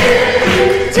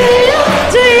 ஜெயம்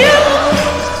ஜெயம்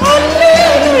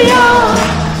ஹல்லேலூயா,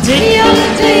 ஜெயம்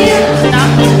ஜெயம்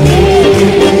நமக்கே.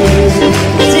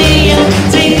 ஜெயம்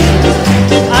ஜெயம்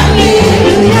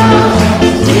ஹல்லேலூயா,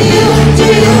 ஜெயம்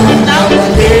ஜெயம்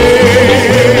நமக்கே.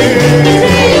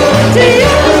 ஜெயம்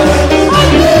ஜெயம்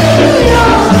ஹல்லேலூயா,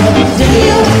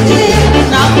 ஜெயம் ஜெயம்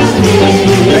நமக்கே.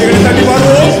 கைகளை தட்டி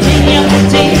பாடுவோம். ஜெயம்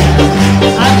ஜெயம்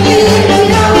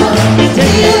ஹல்லேலூயா,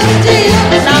 ஜெயம் ஜெயம்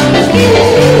நமக்கே.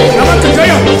 நமக்கு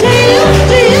ஜெயம். ஜெயம்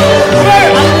ஜெயம்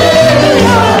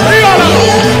ஹல்லேலூயா,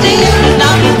 ஜெயம் ஜெயம்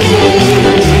நமக்கே.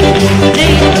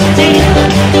 ஜெயம் ஜெயம்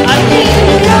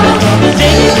ஹல்லேலூயா,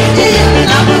 ஜெயம் ஜெயம்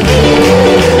நமக்கே.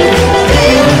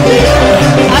 ஜெயம் ஜெயம்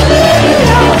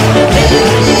ஹல்லேலூயா,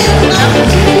 ஜெயம் ஜெயம்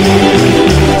நமக்கே.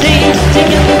 ஜெயம்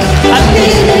ஜெயம்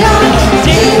ஹல்லேலூயா,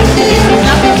 ஜெயம் ஜெயம்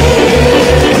நமக்கே.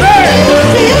 ஜெயம்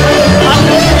ஜெயம்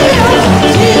ஹல்லேலூயா,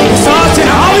 ஜெயம்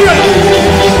பிசாசின் ஆவிகள்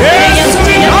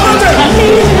இயேசுவின் நாமத்தில்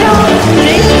ஹல்லேலூயா,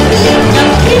 ஜெயம் ஜெயம்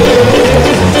நமக்கே.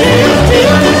 ஜெயம்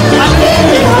ஜெயம்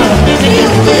ஹல்லேலூயா,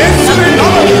 ஜெயம் ஜெயம் இயேசுவின்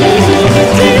நாமத்தில்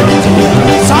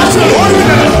சாட்சிகள்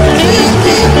ஓடுகின்றன. ஜெயம்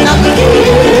ஜெயம் நமக்கே.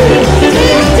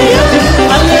 ஜெயம் ஜெயம்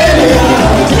ஹல்லேலூயா,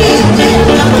 ஜெயம் ஜெயம்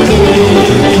நமக்கே.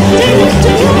 ஜெயம்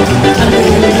ஜெயம்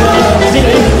ஹல்லேலூயா,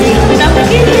 ஜெயம் ஜெயம்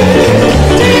நமக்கே.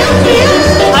 ஜெயம் ஜெயம்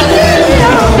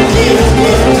ஹல்லேலூயா, ஜெயம்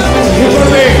ஜெயம்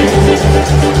நமக்கே.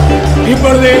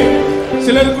 இப்பொழுதே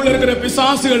சிலருக்குள்ள இருக்கிற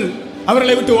பிசாசுகள்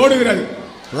அவர்களை விட்டு ஓடுகிறது.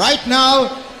 Right now,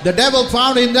 the devil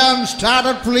found in them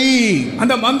started fleeing.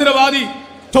 அந்த மந்திரவாதி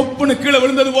தொப்புன்னு கீழே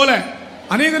விழுந்தது போல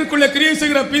அநேகருக்குள்ள கிரியை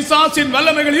செய்கிற பிசாசின்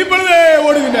வல்லமைகள் இப்பொழுதே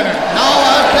ஓடுகின்றன. Now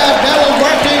after devil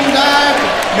working that,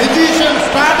 magicians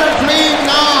started fleeing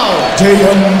now.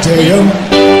 ஜெயம் ஜெயம்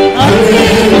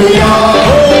ஹல்லேலூயா,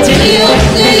 ஜெயம்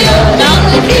ஜெயம்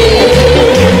நமக்கே.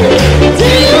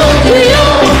 ஜெயம்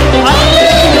ஜெயம்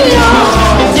ஹல்லேலூயா,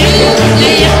 ஜெயம்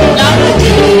ஜெயம்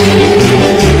நமக்கே.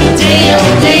 ஜெயம்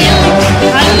ஜெயம்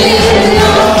ஹல்லேலூயா,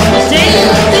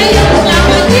 ஜெயம் ஜெயம்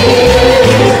நமக்கே.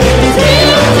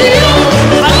 ஜெயம் ஜெயம்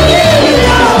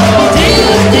ஹல்லேலூயா,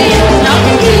 ஜெயம் ஜெயம்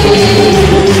நமக்கே.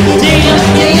 ஜெயம்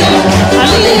ஜெயம்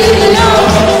ஹல்லேலூயா,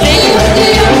 ஜெயம்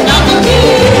ஜெயம் நமக்கே.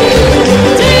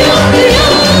 ஜெயம்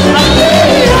ஜெயம்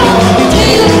ஹல்லேலூயா,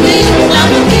 ஜெயம் ஜெயம்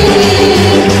நமக்கே.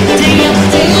 ஜெயம்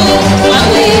ஜெயம்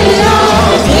ஹல்லேலூயா,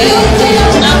 ஜெயம்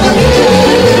ஜெயம் நமக்கே.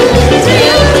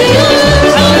 ஜெயம் ஜெயம்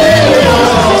ஹல்லேலூயா,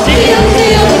 ஜெயம்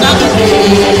ஜெயம் நமக்கே.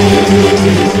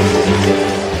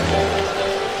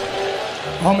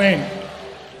 ஆமென்.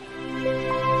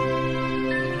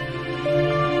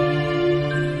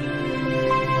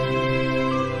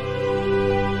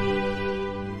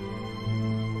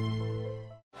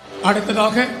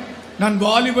 அடுத்ததாக நான்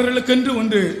வாலிபர்களுக்கென்று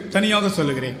ஒன்று தனியாக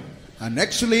சொல்லுகிறேன். And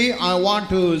actually, I want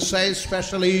to say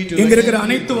specially to இங்க இருக்கிற the young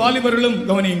அனைத்து people, வாலிபர்களும்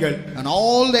கவனியுங்கள். and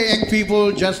all the young people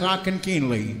just hearken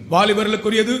keenly.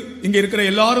 வாலிபர்களுக்குரியது இங்க இருக்கிற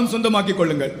எல்லாரும் சொந்தமாக்கிக்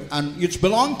கொள்ளுங்கள். And it's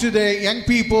belong to the young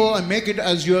people and make it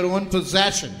as your own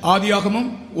possession. ஆதியாகமம்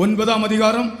 9ஆம்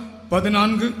அதிகாரம்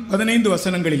 14-15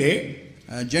 வசனங்களிலே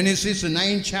Genesis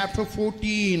 9 chapter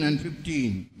 14 and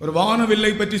 15. ஒரு வானவில்லை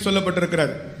பற்றி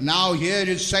சொல்லப்பட்டிருக்கிறது. Now here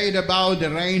is said about the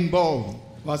rainbow.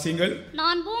 வாசிங்கள்.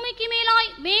 நான் பூமிக்கு மேலாய்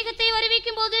மேகத்தை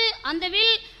வருவிக்கும் போது அந்த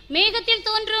வில் மேகத்தில்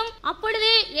தோன்றும்.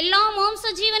 அப்பொழுது எல்லா மாம்ச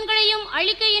ஜீவன்களையும்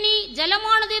அழிக்க எண்ணி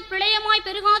ஜலமானது பிரளயமாய்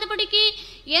பெருகாதபடிக்கு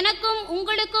எனக்கும்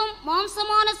உங்களுக்கும்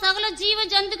மாம்சமான சகல ஜீவ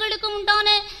ஜந்துக்களுக்கும் உண்டான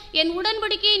என்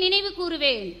உடன்படிக்கையை நினைவு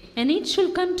கூறுவேன். And it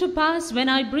shall come to pass when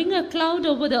I bring a cloud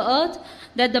over the earth,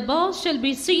 that the bow shall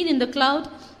be seen in the cloud,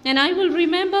 and I will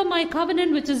remember my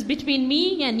covenant which is between me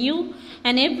and you,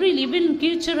 and every living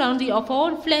creature of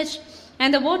all flesh,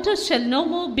 and the waters shall no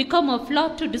more become a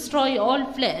flood to destroy all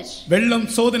flesh. வெள்ளம்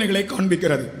சோதனைகளை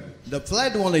காண்பிக்கிறது. The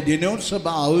flood only denotes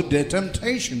about the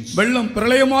temptations. வெள்ளம்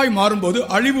பிரளயமாய் மாறும்போது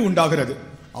அழிவு உண்டாகிறது.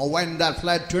 Or when that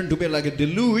flood turned to be like a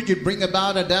deluge, it bring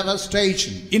about a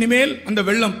devastation. இனிமேல் அந்த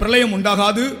வெள்ளம் பிரளயம்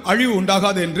உண்டாகாது, அழிவு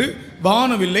உண்டாகாது என்று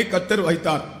வானவில்லை கர்த்தர்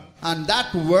வைத்தார். And that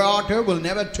water will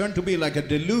never turn to be like a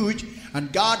deluge, And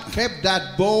God kept that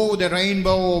bow, the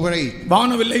rainbow over it.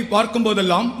 வானவில்லை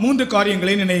பார்க்கும்போதெல்லாம் மூன்று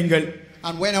காரியங்களை நினையுங்கள்.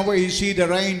 And whenever you see the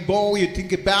rainbow, you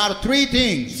think about three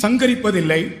things.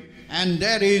 சங்கரிப்பதில்லை, and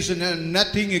there is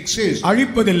nothing exists,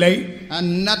 அழிப்பதில்லை, and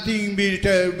nothing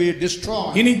be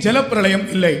destroyed, இனி ஜலப்பிரளயம்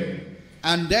இல்லை,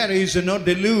 and there is no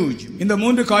deluge. இந்த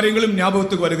மூன்று காரியங்களும்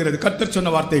ஞாபகத்துக்கு வருகிறது கர்த்தர்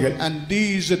சொன்ன வார்த்தைகள். And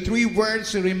these three words,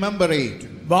 remember it.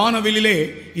 வானவில்லிலே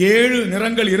 7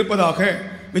 நிறங்கள் இருப்பதாக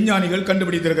விஞ்ஞானிகள்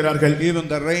கண்டுபிடித்திருக்கிறார்கள். Even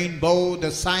the rainbow,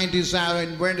 the scientists have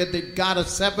invented, they got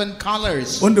 7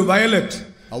 colors. ஒன்று violet,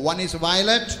 one is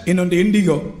violet, இன்னொன்று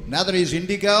indigo, another is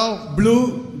indigo, blue,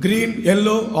 green,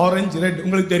 yellow, orange, red.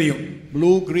 உங்களுக்கு தெரியும்.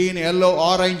 blue, green, yellow,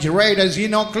 orange, red, as you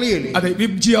know clearly. அதை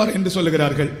VIBGYOR என்று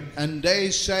சொல்லுகிறார்கள். And they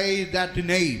say that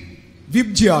name,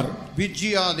 VIBGYOR,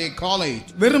 Vijaya they call it.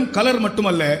 வெறும் colour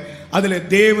மட்டுமல்ல, அதிலே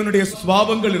தேவனுடைய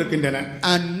சுபாவங்கள் இருக்கின்றன.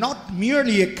 And not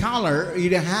merely a color,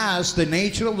 it has the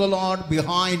nature of the Lord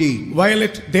behind it.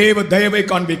 violet தேவ தயவை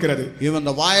காண்பிக்கிறது. Even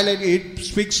the violet, it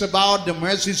speaks about the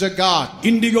mercies of God.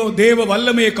 indigo தேவ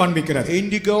வல்லமையை காண்பிக்கிறது.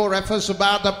 Indigo refers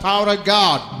about the power of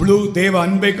God. blue தேவ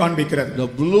அன்பை காண்பிக்கிறது.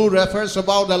 The blue refers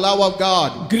about the love of God.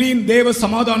 green தேவ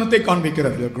சமாதானத்தை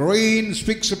காண்பிக்கிறது. The green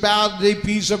speaks about the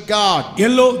peace of God.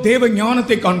 yellow தேவ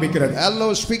ஞானத்தை காண்பிக்கிறது.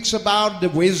 Yellow speaks about the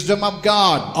wisdom of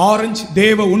God. orange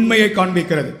தேவ உண்மையை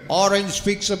காண்பிக்கிறது. Orange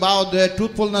speaks about the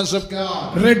truthfulness of God.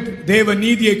 red தேவ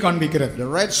நீதியை காண்பிக்கிறது. The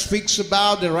red speaks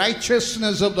about the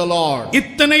righteousness of the Lord.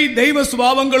 இத்தனை தெய்வ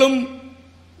சுபாவங்களும்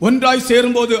ஒன்றாய்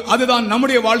சேரும்போது அதுதான்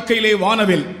நம்முடைய வாழ்க்கையிலே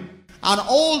வானவில். And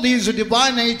all these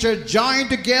divine nature joined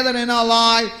together in our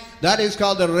life, that is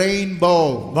called the rainbow.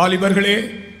 வாலிபர்களே,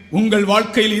 உங்கள்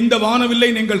வாழ்க்கையில் இந்த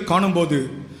வானவில்லை நீங்கள் காணும்போது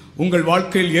உங்கள்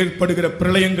வாழ்க்கையில் ஏற்படுகிற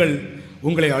பிரளயங்கள்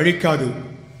உங்களை அழிக்காது.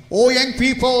 Oh young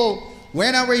people,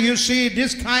 whenever you see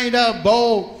this kind of bow,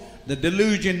 the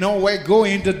deluge in no way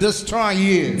going to destroy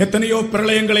you. எத்தனையோ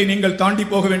பிரளயங்களை நீங்கள் தாண்டி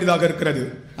போக வேண்டியதாக இருக்கிறது.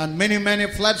 And many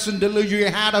floods and deluge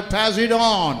you had to pass it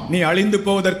on. நீ அழிந்து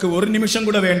போவதற்கு ஒரு நிமிஷம்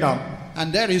கூட வேண்டாம். And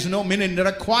there is no minute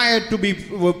required to be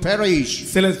perish.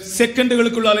 சில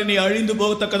செகண்டுகளுக்குள்ளால நீ அழிந்து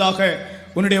போகத்தக்கதாக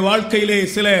உன்னுடைய வாழ்க்கையிலே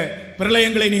சில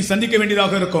பிரளயங்களை நீ சந்திக்க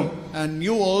வேண்டியதாக இருக்கும். And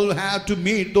you all have to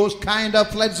meet those kind of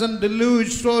floods and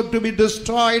deluge so to be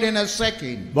destroyed in a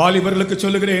second. வாலிபர்களுக்கு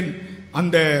சொல்லுகிறேன்,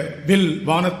 அந்த வில்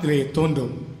வானத்திலே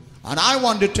தோன்றும். And I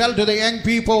want to tell to the young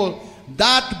people,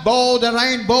 that bow, the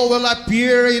rainbow will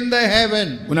appear in the heaven.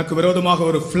 உனக்கு விரோதமாக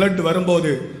ஒரு flood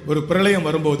வரும்போது, ஒரு பிரளயம்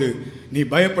வரும்போது நீ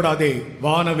பயப்படாதே,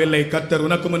 வானவில்லை கர்த்தர்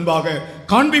உனக்கு முன்பாக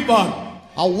காண்பிப்பார்.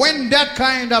 When that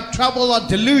kind of trouble or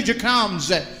deluge comes,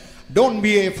 don't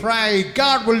be afraid.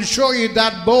 God will show you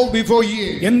that bow before you.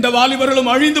 எந்த வாலிபர்களும்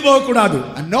அழிந்து போக கூடாது.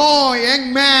 No young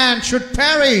man should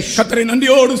perish. கர்த்தரை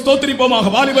நன்றியோடு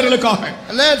ஸ்தோத்திரிப்போமாக வாலிபர்களுக்காக.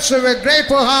 Let's have a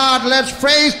grateful heart. Let's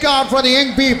praise God for the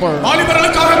young people.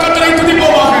 வாலிபர்களுக்காக கர்த்தரை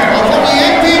துதிப்போமாக. For the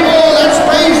young people, let's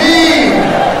praise Him.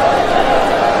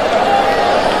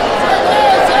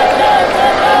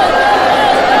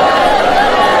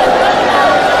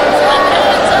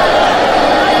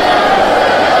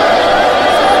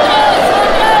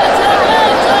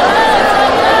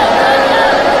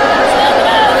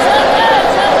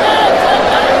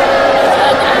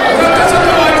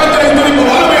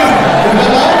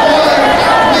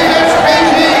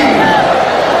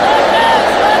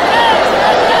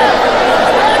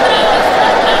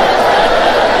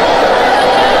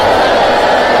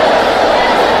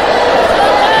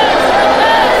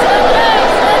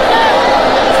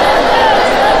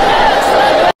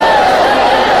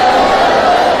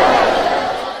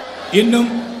 இன்னும்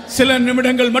சில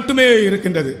நிமிடங்கள் மட்டுமே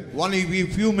இருக்கின்றது. Only a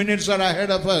few minutes are ahead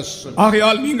of us.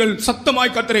 ஆகையால் நீங்கள்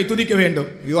சத்தமாய் கர்த்தரை துதிக்க வேண்டும்.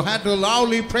 You have to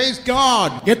loudly praise God.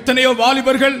 எத்தனையோ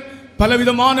வாலிபர்கள்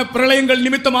பலவிதமான பிரளயங்கள்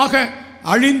நிமித்தமாக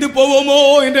அழிந்து போவோமோ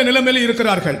என்ற நிலைமையில்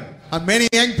இருக்கிறார்கள். And many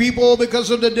young people,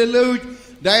 because of the deluge,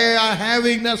 they are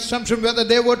having the assumption whether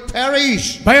they would perish.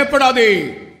 பயப்படாதே.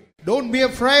 Don't be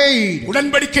afraid.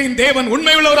 உடன்படிக்கையின் தேவன்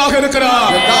உண்மையுள்ளவராக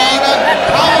இருக்கிறார். The God of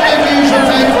covenant is a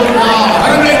faithful God.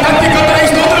 கரங்களை தட்டி கர்த்தரை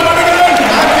ஸ்தோத்திரம் பண்ணுங்கள்.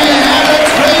 Happy and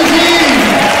let's praise Him.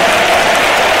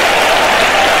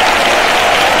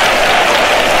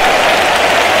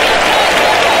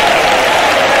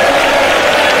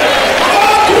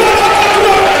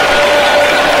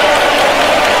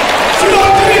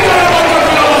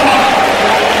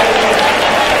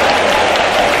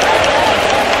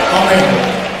 ஆமென்.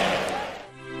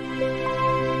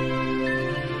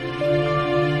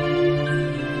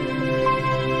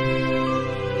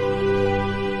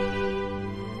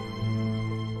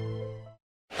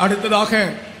 அடுத்ததாக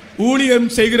ஊழியம்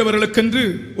செய்கிறவர்களுக்கென்று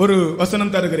ஒரு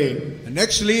வசனம் தருகிறேன்.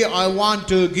 Nextly, I want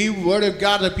to give word of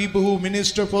God to people who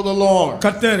minister for the Lord.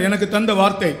 கர்த்தர் எனக்கு தந்த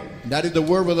வார்த்தை. That is the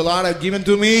word of the Lord has given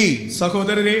to me.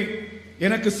 சகோதரரே,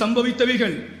 எனக்கு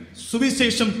சம்பவித்தவைகள்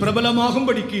சுவிசேஷம்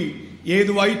பிரபலமாகும்படிக்கு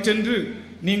ஏதுவாயிற்றென்று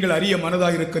நீங்கள் அறிய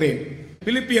மனதாயிருக்கிறேன்.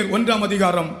 பிலிப்பியர்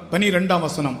 1:12.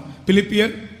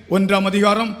 பிலிப்பியர்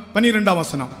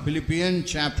 1:12. Philippians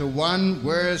chapter 1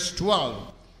 verse 12.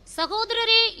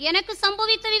 சகோதரரே, எனக்கு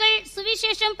சம்பவித்தவைகள்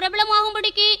சுவிசேஷம்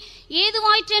பிரபலமாகும்படிக்கு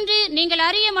ஏதுவாயிற்றென்று நீங்கள்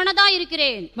அறிய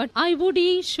மனதாயிருக்கிறேன். But I would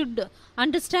ye should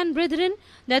understand, brethren,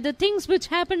 that the things which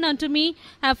happened unto me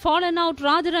have fallen out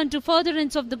rather unto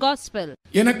furtherance of the gospel.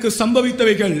 எனக்கு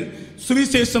சம்பவித்தவைகள்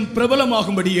சுவிசேஷம்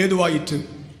பிரபலமாகும்படி ஏதுவாயிற்று.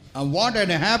 And what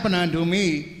had happened unto me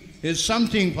is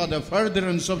something for the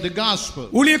furtherance of the gospel.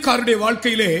 ஊழியக்காரருடைய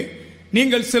வாழ்க்கையிலே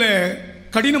நீங்கள் சில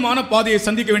கடினமான பாதையை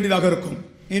சந்திக்க வேண்டியதாக இருக்கும்.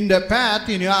 In the path,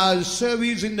 in your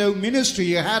service in the ministry,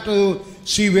 you have to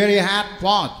see very hard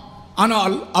path.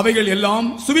 ஆனால் அவைகள் எல்லாம்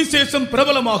சுவிசேஷம்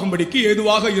பிரபலமாகும்படிக்கு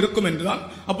ஏதுவாக இருக்கும் என்றுதான்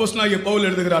அப்போஸ்தலனாகிய பவுல்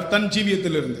எழுதுகிறார் தன்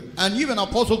ஜீவியத்திலிருந்து. And even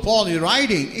Apostle Paul is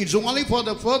writing, it's only for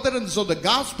the furtherance of the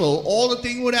gospel all the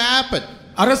things would happen.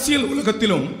 அரசியல்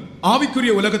உலகத்திலும்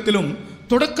ஆவிக்குரிய உலகத்திலும்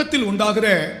தொடக்கத்தில் உண்டாகிற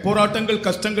போராட்டங்கள்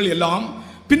கஷ்டங்கள் எல்லாம்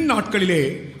பின் நாட்களிலே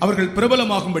அவர்கள்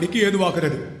பிரபலமாகும்படிக்கு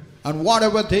ஏதுவாகிறது. And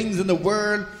whatever things in the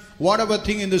world, whatever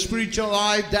thing in the spiritual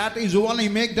life, that is only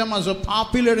make them as a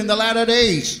popular in the latter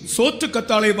days. சோத்து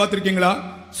கத்தாழையை பார்த்திருக்கீங்களா?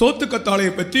 சோத்து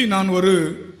கத்தாழையை பற்றி நான் ஒரு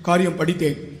காரியம்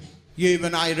படித்தேன்.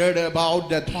 Even I read about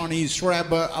the thorny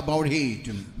shrub about it.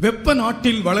 வெப்ப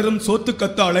நாட்டில் வளரும் சோத்து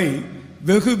கத்தாழை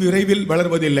வெகு விரைவில்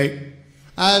வளர்வதில்லை.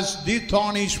 As the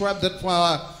thorny shrub that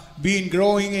been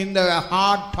growing in the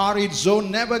hard torrid zone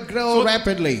never grow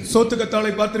rapidly. சோத்து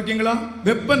கத்தாழை பார்த்திருக்கீங்களா?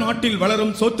 வெப்ப நாட்டில்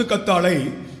வளரும் சோத்து கத்தாழை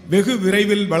வெகு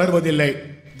விரைவில் வளர்வதில்லை.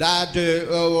 That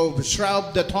shrub,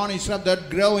 the thorny shrub that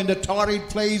grow in the torrid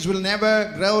place will never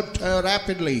grow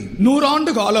rapidly. 100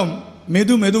 ஆண்டு காலம்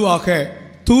மெதுவாக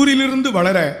தூரிலிருந்து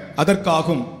வளர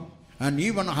அதற்காகும். And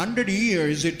even 100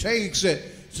 years it takes.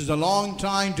 It's a long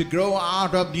time to grow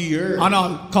out of the earth.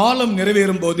 ஆனால் காலம்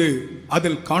நிறைவேறும் போது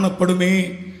அதில் காணப்படுமே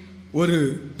ஒரு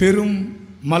பெரும்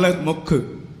மலர் மொக்கு.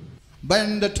 When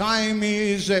the time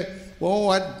is,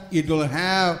 it will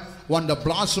have one the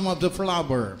blossom of the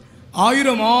flower.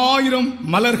 ஆயிரம்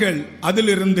மலர்கள்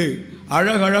அதிலிருந்து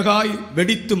அழகழகாய்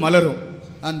வெடித்து மலரும்.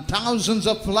 And thousands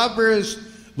of flowers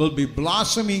will be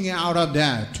blossoming out of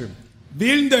that.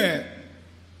 வீழ்ந்த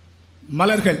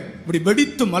மலர்கள், இப்படி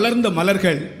வெடித்து மலர்ந்த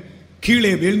மலர்கள்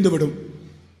கீழே வீழ்ந்துவிடும்.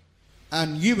 And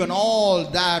even all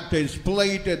that is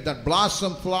plated, that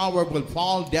blossom flower will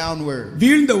fall downward.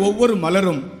 வீழ்ந்த ஒவ்வொரு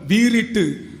மலரும் வீறிட்டு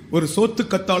ஒரு சோத்து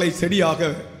கத்தாழை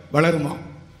செடியாக வளருமா?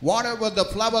 Whatever the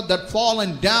flower that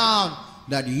fallen down,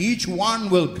 that each one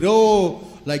will grow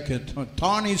like a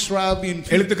thorny shrub in.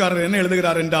 எழுத்துக்காரர் என்ன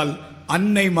எழுதுகிறார் என்றால்,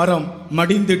 அன்னை மரம்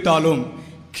மடிந்திட்டாலும்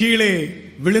கீழே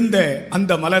விழுந்த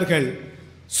அந்த மலர்கள்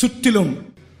சுற்றிலும்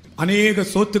அநேக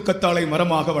சோத்து கத்தாழை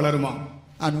மரமாக வளருமா?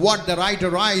 And what the writer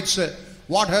writes,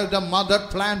 whatever the mother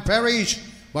plant perish,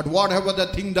 but whatever the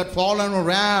thing that fallen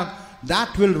around,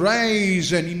 that will rise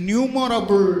an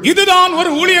innumerable. இதுதான் ஒரு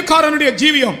ஊழியக்காரனுடைய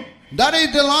ஜீவியம். That is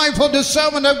the life of the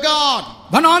servant of God.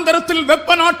 வனாந்தரத்தில்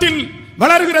வெப்ப நாட்டில்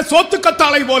வளர்கிற சோத்து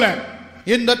கத்தாழை போல,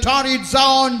 in the torrid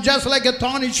zone, just like a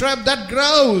thorny shrub that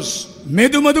grows.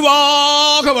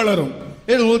 மெதுவாக வளரும்.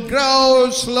 It will grow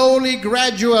slowly,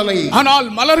 gradually. ஆனால்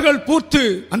மலர்கள் பூத்து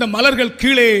அந்த மலர்கள்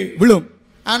கீழே விழும்.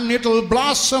 And it will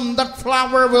blossom, that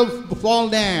flower will fall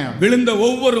down. விழுந்த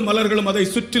ஒவ்வொரு மலர்களும் அதை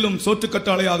சுற்றிலும் சோத்து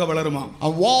கத்தாழையாக வளருமா?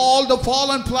 And all the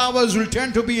fallen flowers will turn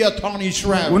to be a thorny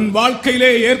shrub. உன்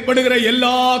வாழ்க்கையிலே ஏற்படுகிற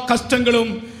எல்லா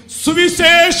கஷ்டங்களும்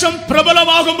சுவிசேஷம்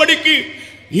பிரபலமாகும்படிக்கு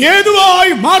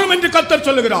ஏதுவாய் மாறும் என்று கர்த்தர்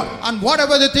சொல்லுகிறார். And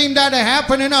whatever the thing that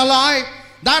happen in our life,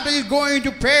 that is going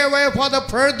to pave way for the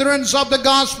furtherance of the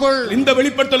gospel. இந்த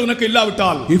வெளிப்படுத்தல் உனக்கு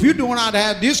இல்லாவிட்டால், if you do not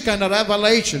have this kind of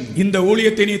revelation, இந்த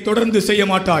ஊழியத்தை நீ தொடர்ந்து செய்ய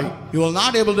மாட்டாய். you will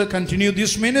not able to continue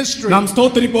this ministry. நாம்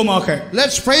ஸ்தோத்திரிப்போமாக.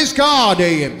 Let's praise God.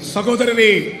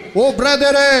 சகோதரரே, oh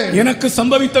brother, எனக்கு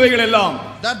சம்பவித்தவைகள் எல்லாம்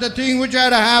that the thing which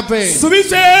had happened,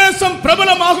 சுவிசேஷம்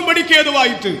பிரபலமாகும்படிக்கு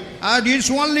ஏதுவாயிற்று. and it's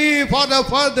only for the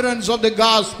furtherance of the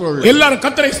gospel. எல்லாரும்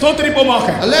கர்த்தரை ஸ்தோத்திரிப்போமாக.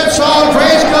 Let's all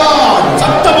praise God.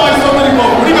 சத்தமாய் ஸ்தோத்திரிப்போம்.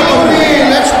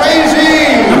 Let's praise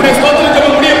him. நம்முடைய ஸ்தோத்திர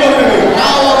ஜெபம் முடிய போகிறது.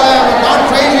 Now our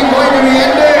praising going to be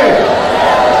ended.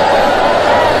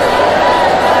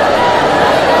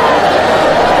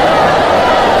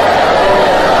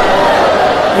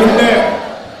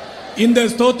 இந்த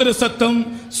ஸ்தோத்திர சத்தம்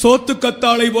சோத்து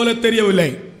கத்தாழை போல தெரியவில்லை.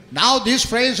 Now this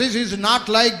phrases is not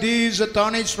like this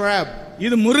thorny shrub.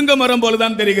 இது முருங்க மரம் போல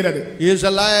தான் தெரிகிறது. Is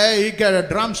like a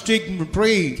drumstick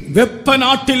tree. வெப்ப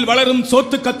நாட்டில் வளரும்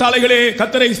சோத்து கத்தாழைகளே,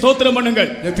 கர்த்தரை ஸ்தோத்திரம் பண்ணுங்கள்.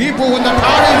 The people in the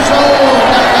torrid zone,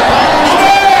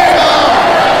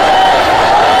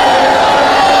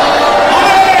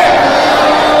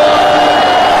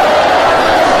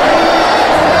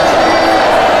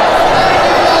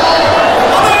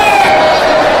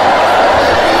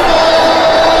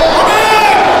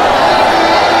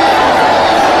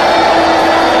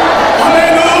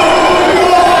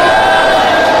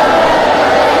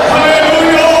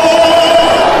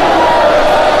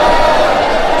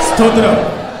 ஸ்தோத்திரம்.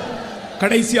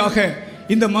 கடைசியாக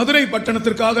இந்த மதுரை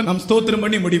பட்டணத்திற்காக நாம் ஸ்தோத்திரம்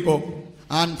பண்ணி முடிப்போம்.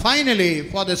 And finally,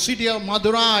 for the city of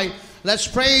Madurai, let's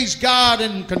praise God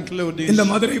and conclude this. இந்த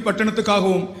மதுரை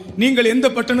பட்டணத்துக்காகவும் நீங்கள் எந்த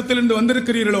பட்டணத்திலிருந்து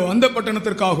வந்திருக்கிறீர்களோ அந்த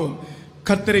பட்டணத்திற்காகவும்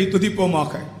கர்த்தரை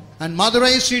துதிப்போமாக. And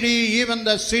Madurai city, even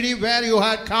the city where you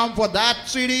had come, for that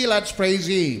city, let's praise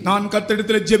Him. நான்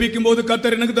கர்த்தரிடத்தில் ஜெபிக்கும்போது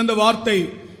கர்த்தர் எனக்கு தந்த வார்த்தை,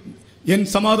 என்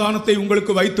சமாதானத்தை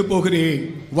உங்களுக்கு வைத்து போகிறேன்.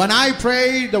 When I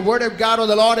prayed, the word of God or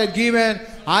the Lord had given,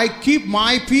 I keep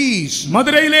my peace.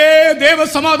 மதுரையிலே தேவ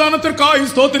சமாதானத்திற்காக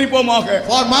ஸ்தோத்திரிப்போமாக.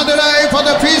 For Madurai, for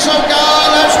the peace of God,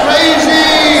 let's praise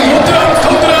Him. ஸ்தோத்திரம்,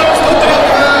 ஸ்தோத்திரம், ஸ்தோத்திரம்.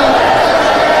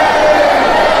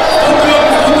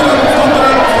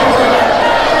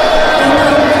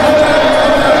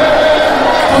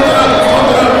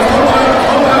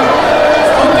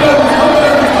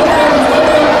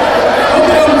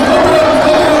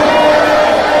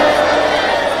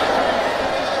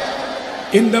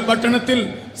 இந்த பட்டணத்தில்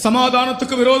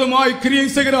சமாதானத்துக்கு விரோதமாய் கிரியை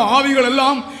செய்கிற ஆவிகள்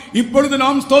எல்லாம் இப்பொழுது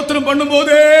நாம் ஸ்தோத்திரம்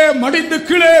பண்ணும்போதே மடிந்து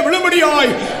கீழே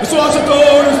விழும்படியாய்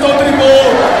விசுவாசத்தோடு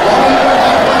ஸ்தோத்திரிப்போம்.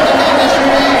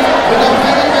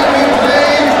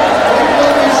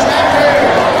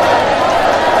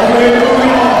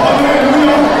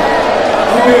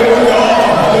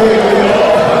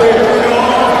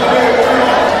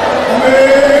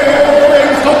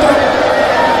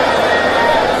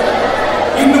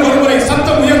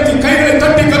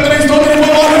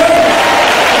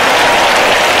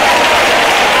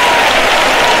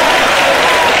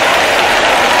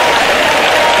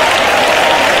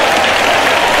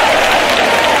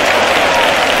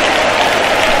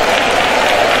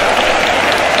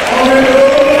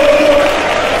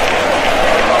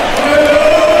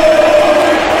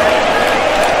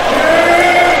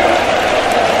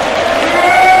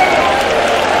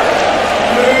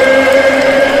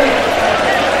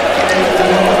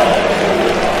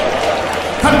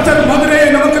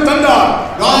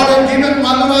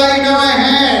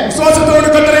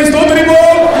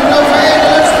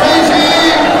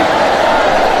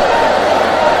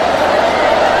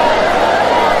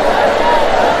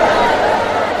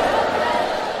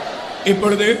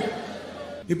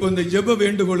 இப்போ இந்த ஜெப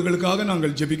வேண்டுகோள்களுக்காக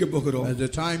நாங்கள் ஜெபிக்க போகிறோம். As the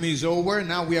time is over,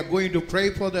 now we are going to pray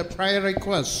for the prayer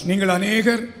requests. நீங்கள்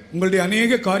உங்களுடைய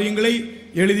अनेक காரியங்களை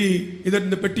எழுதி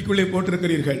இந்த பெட்டிக்குள்ளே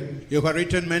போட்டிருக்கிறீர்கள். You have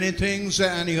written many things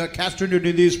and you have cast it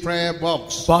into this prayer box.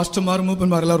 பாஸ்டர்மார்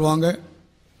மூப்பன்மார் எல்லாரும் வாங்க.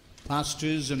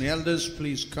 Pastors and elders,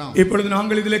 please come. இப்பொழுது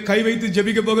நாங்கள் இதிலே கை வைத்து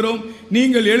ஜெபிக்க போகிறோம்.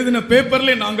 நீங்கள் எழுதின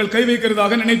பேப்பர்ல நாங்கள் கை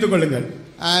வைக்கிறதாக நினைத்துக் கொள்ளுங்கள்.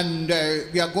 And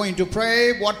we are going to pray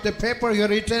what the paper you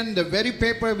written, the very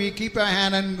paper we keep our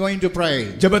hand and going to pray.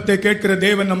 ஜெபத்தை கேட்கிற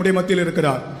தேவன் நம்முடைய மத்தியில்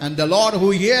இருக்கிறார். And the Lord who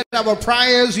hears our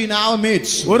prayers in our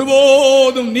midst.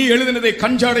 ஒருபோதும் நீ எழுதினதை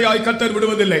கஞ்சாடையாய் கர்த்தர்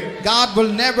விடுவதில்லை. God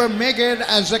will never make it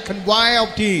as a convoy of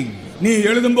thing. நீ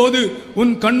எழுதும்போது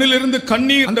உன் கண்ணிலிருந்து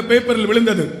கண்ணீர் அந்த பேப்பரில்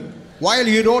விழுந்தது. While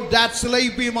he wrote that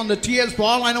slave beam on the tears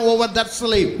falling over that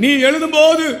slave. நீ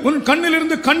எழுதும்போது உன்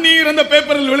கண்ணிலிருந்து கண்ணீர் அந்த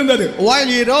பேப்பரில் விழுந்தது. While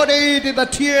he wrote it, the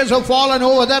tears have fallen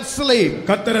over that slave.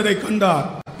 கர்த்தர் அதை கண்டார்.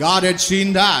 God had seen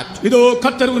that. இதோ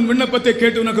கர்த்தர் உன் விண்ணப்பத்தை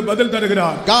கேட்டு உனக்கு பதில்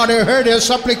தருகிறார். God had heard your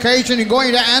supplication and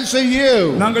going to answer you.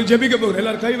 நாங்கள் ஜெபிக்க போகிறோம்.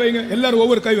 எல்லாரும் கை வைங்க. எல்லாரும்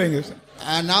ஒவ்வொரு கை வைங்க.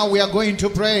 And now we are going to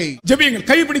pray. ஜெபிங்க.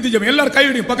 கை பிடித்து ஜெபிங்க. எல்லாரும் கை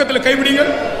பிடிங்க. பக்கத்துல கை பிடிங்க.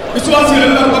 விசுவாசிகள்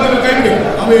எல்லாரும் பக்கத்துல கை பிடிங்க.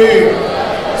 ஆமென்.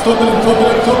 ஸ்தோத்திரம்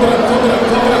ஸ்தோத்திரம் ஸ்தோத்திரம் ஸ்தோத்திரம்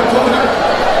ஸ்தோத்திரம் ஸ்தோத்திரம்.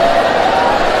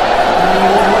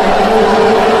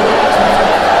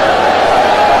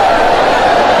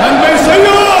 நன்மை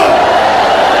செய்யும்,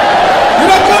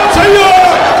 இரக்கம் செய்யும்,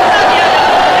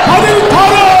 பதில்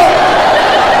தாரும்.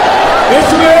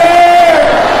 இயேசுவே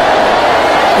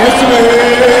இயேசுவே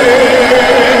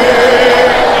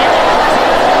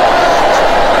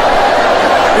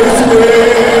இயேசுவே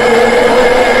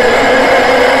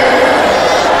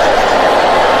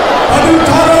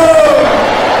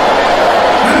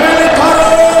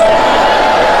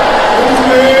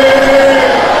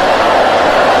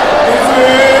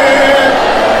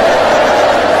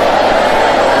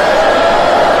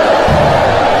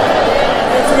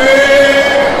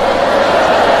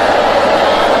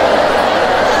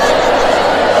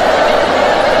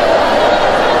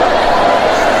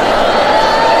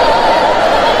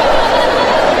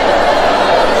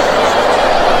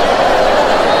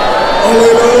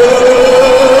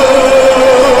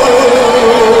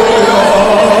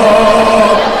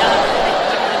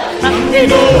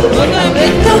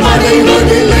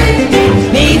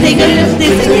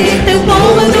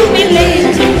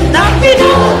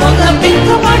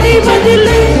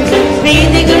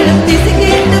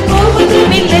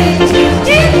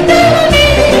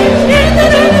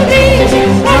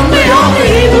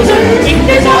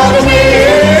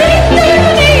Amen.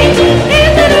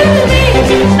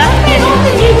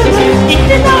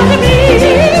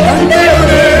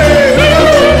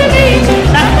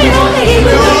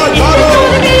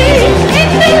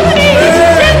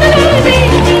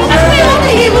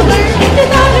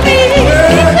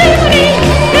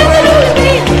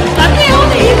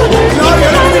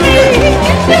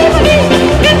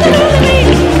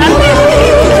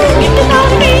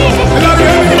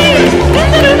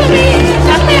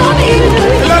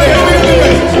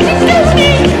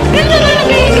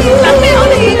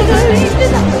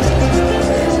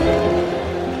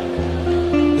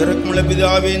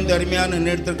 இந்த அருமையான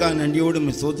நேரத்திற்காக நன்றியோடு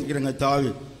சோதிக்கிறேங்க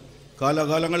தாவி.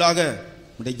 காலகாலங்களாக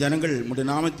உடைய ஜனங்கள் உடைய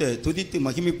நாமத்தை துதித்து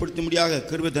மகிமைப்படுத்தும்படியாக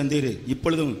கிருபை தந்தீர்.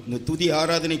 இப்பொழுதும் இந்த துதி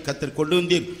ஆராதனை கர்த்தர் கொண்டு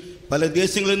வந்தீர். பல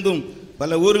தேசங்களிலிருந்தும்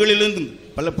பல ஊர்களிலிருந்தும்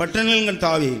பல பட்டணங்கள்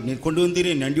தாவி நீர் கொண்டு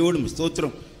வந்தீரே, நன்றியோடும்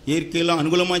ஸ்தோத்திரம். இயற்கையெல்லாம்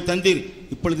அனுகூலமாய் தந்தீர்.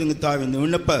 இப்பொழுது இங்கு தாவி இந்த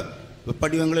விண்ணப்ப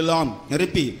படிவங்கள் எல்லாம்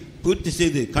நிரப்பி பூர்த்தி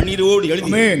செய்து கண்ணீரோடு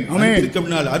எழுதி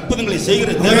அற்புதங்களை செய்கிற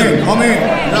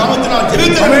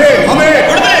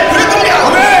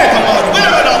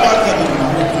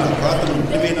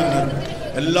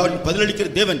எல்லாரும் பதிலளிக்கிற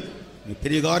தேவன்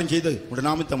பெரிய காரியம் செய்து உடைய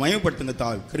நாமத்தை மயப்படுத்துங்க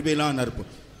தாவி. கிருபையெல்லாம் நறுப்பு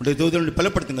உடைய தூதர்களுடைய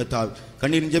பலப்படுத்துங்க தாவி.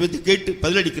 கண்ணீரின் ஜெபத்தை கேட்டு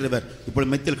பதிலளிக்கிறவர்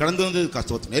இப்பொழுது மெத்தில் கடந்து வந்தது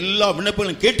கஷ்டம். எல்லா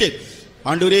விண்ணப்பங்களும் கேட்டு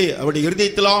ஆண்டவரே அவருடைய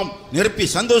இருதயத்தெல்லாம் நிரப்பி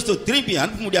சந்தோஷத்தை திருப்பி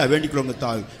அனுப்ப முடியாது வேண்டிக்கிறோங்க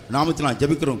தாவி. நாமத்தினால்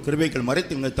ஜெபிக்கிறோம். கிருபைகள்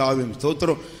மறைத்துங்க தாவி.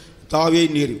 ஸ்தோத்திரம் தாவே.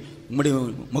 நீர் உம்முடைய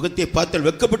முகத்தை பார்த்தால்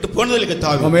வெட்கப்பட்டு போனதில்லை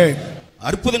தாவி.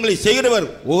 அற்புதங்களை செய்கிறவர்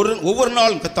ஒவ்வொரு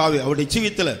நாளும் கத்தாவே அவருடைய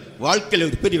ஜீவியத்தில் வாழ்க்கையில்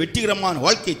ஒரு பெரிய வெற்றிகரமான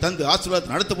வாழ்க்கையை தந்து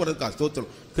ஆசீர்வாதத்தை நடத்த போறதுக்காக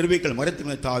ஸ்தோத்திரம். கிருபைகள்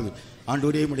மறைத்துங்க தாவி.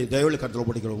 ஆண்டவரே உம்முடைய தயவுல கருத்தில்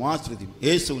படிக்கிறோம். ஆசீர்வதியும்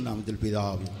இயேசுவின் நாமத்தில்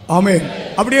பிதாவே ஆமென்.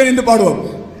 அப்படியே நின்று பாடுவோம்.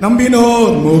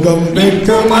 நம்பினோர் முகம்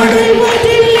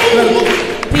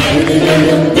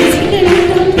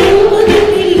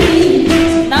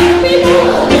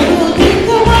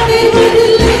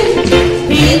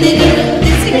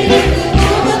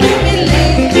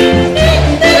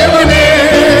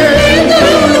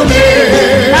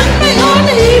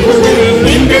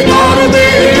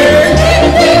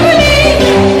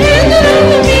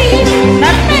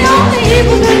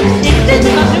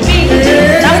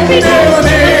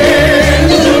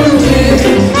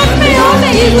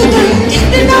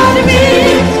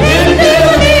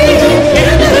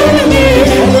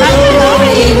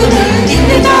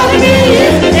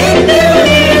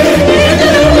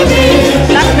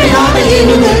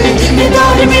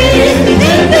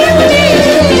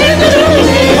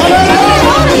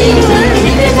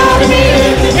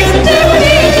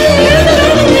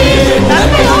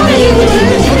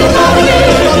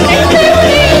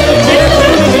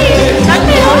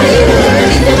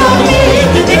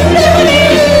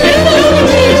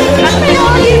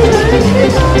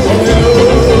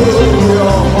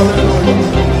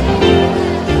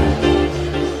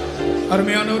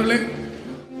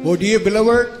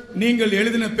நீங்கள்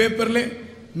எழுதின பேப்பர்ல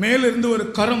மேல இருந்து ஒரு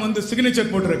கரம் வந்து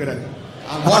சிக்னேச்சர் போட்டிருக்கிறார்.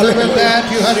 Whatever that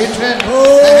you have written,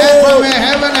 the hand from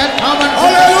heaven had come and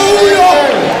hallelujah.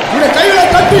 உங்க கையில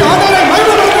தட்டி ஆண்டவரை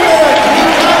மகிமைப்படுத்துங்க.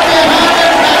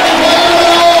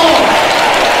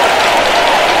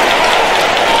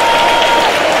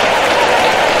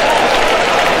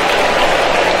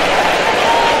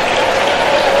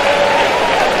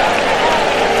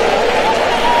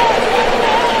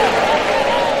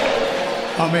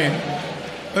 ஆமென்.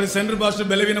 ஒரு சென்ட்ரல் பாஸ்டர்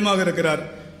பலவீனமாக இருக்கிறார்.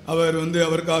 அவர்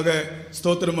அவருக்காக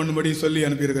ஸ்தோத்திரம் பண்ணும்படி சொல்லி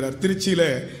அனுப்பியிருக்கிறார். திருச்சியில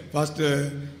பாஸ்டர்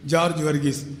ஜார்ஜ்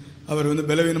வர்கீஸ் அவர்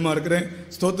பலவீனமா இருக்கிறேன்,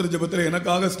 ஸ்தோத்திர ஜெபத்தில்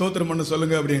எனக்காக ஸ்தோத்திரம் பண்ண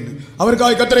சொல்லுங்க அப்படின்னு.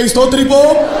 அவருக்காக கர்த்தரை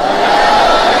ஸ்தோத்திரிப்போம்.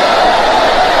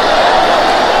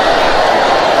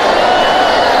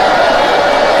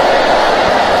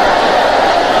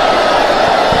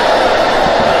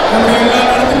 நம்முடைய எல்லா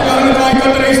நடத்திற்காக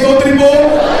கர்த்தரை ஸ்தோத்திரிப்போம்.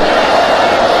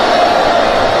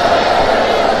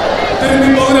 திரும்பி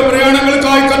போகிற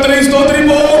பிரயாணங்களுக்காய் கர்த்தரை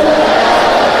ஸ்தோத்திரிப்போம்.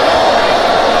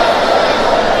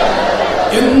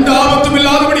 எந்த ஆபத்தும்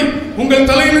இல்லாதபடி உங்கள்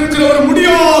தலையில் இருக்கிற ஒரு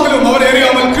முடியாகலும் அவர்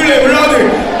எறியாமல் கீழே விழாது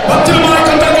பத்திரமாய்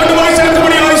கர்த்தர் கொண்டு போய்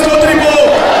சேர்த்தபடியாய் ஸ்தோத்திரிப்போம்.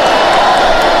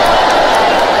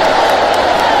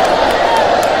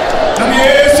 நம்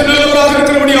இயேசு நல்லவராக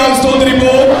இருக்கிறபடியால்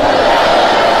ஸ்தோத்திரிப்போம்.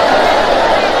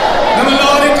 நம்ம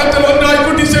எல்லாரையும் கர்த்தர் ஒன்றாய்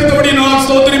கூட்டி சேர்த்தபடி நான்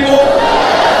ஸ்தோத்திரிப்போம்.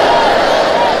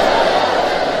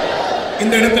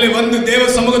 இந்த இடத்துல தேவ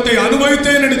சமூகத்தை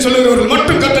அனுபவித்தேன் என்று சொல்லுகிறவர்கள்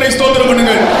மட்டும் கர்த்தரை ஸ்தோத்திரம்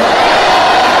பண்ணுங்கள்.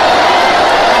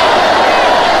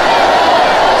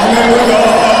 ஹல்லேலூயா,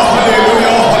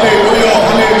 ஹல்லேலூயா, ஹல்லேலூயா,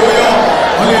 ஹல்லேலூயா,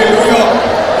 ஹல்லேலூயா.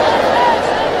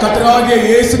 கர்த்தராகிய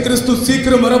இயேசு கிறிஸ்து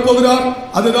சீக்கிரம் வரப்போகிறார்.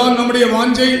 அதுதான் நம்முடைய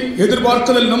வாஞ்சை,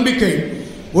 எதிர்பார்க்குதல், நம்பிக்கை.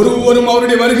 ஒருவரும்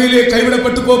அவருடைய வருகையிலே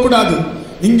கைவிடப்பட்டு போகக்கூடாது.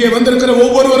 இங்கே வந்திருக்கிற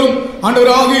ஒவ்வொருவரும்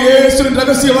ஆண்டவராகிய இயேசுவின்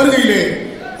ரகசிய வருகையிலே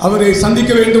அவரை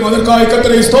சந்திக்க வேண்டும். அதற்காக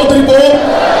கர்த்தரை ஸ்தோத்திரிப்போம்.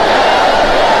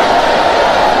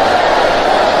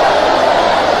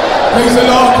 Praise the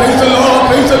Lord, praise the Lord,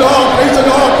 praise the Lord, praise the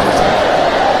Lord.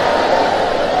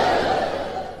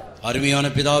 அருமையான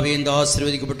பிதாவே, இந்த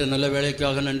ஆசீர்வதிக்கப்பட்ட நல்ல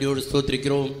வேலைக்காக நன்றியோடு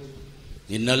ஸ்தோத்திரிக்கிறோம்.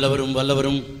 நல்லவரும்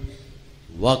வல்லவரும்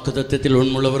வாக்குத்தத்தத்தில்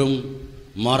உண்மையுள்ளவரும்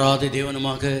மாறாத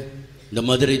தேவனுமாக இந்த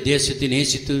மதுரை தேசத்தை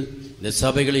நேசித்து, இந்த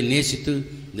சபைகளை நேசித்து,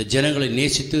 இந்த ஜனங்களை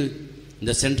நேசித்து,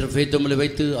 இந்த சென்டர் ஃபேத்தமில்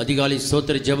வைத்து அதிகாலை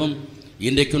ஸ்தோத்திர ஜெபம்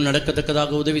இன்றைக்கும்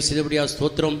நடக்கத்தக்கதாக உதவி செய்தபடியா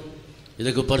ஸ்தோத்திரம்.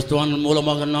 இதுக்கு பரிசுத்தவான்கள்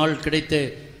மூலமாக நாள் கிடைத்த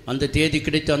அந்த தேதி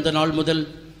கிடைத்த அந்த நாள் முதல்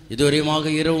இதுவரையுமாக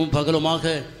இரவும்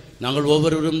பகலுமாக நாங்கள்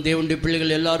ஒவ்வொருவரும் தேவனுடைய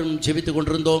பிள்ளைகள் எல்லாரும் ஜெபித்துக்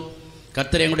கொண்டிருந்தோம்.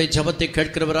 கர்த்தர் எங்களுடைய ஜெபத்தை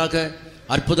கேட்கிறவராக,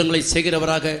 அற்புதங்களை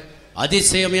செய்கிறவராக,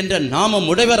 அதிசயம் என்ற நாமம்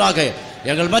உடையவராக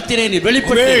எங்கள் மத்தியிலே நீர்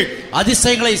வெளிப்பட்டு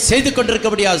அதிசயங்களை செய்து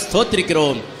கொண்டிருக்கபடியா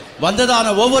ஸ்தோத்திரிக்கிறோம். வந்ததான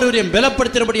ஒவ்வொருவரையும்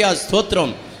பலப்படுத்தினபடியா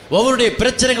ஸ்தோத்திரம். ஒவ்வொருடைய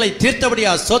பிரச்சனைகளை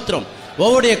தீர்த்தபடியா ஸ்தோத்திரம்.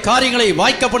 ஒவ்வொருடைய காரியங்களை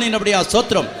வாய்க்க பண்ணினபடியா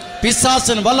ஸ்தோத்திரம்.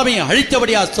 பிசாசின் வல்லமையை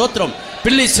அழித்தபடியா ஸ்தோத்திரம்.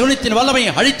 பிள்ளை சுனித்தின்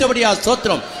வல்லமையை அழித்தபடியா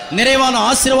ஸ்தோத்திரம். நிறைவான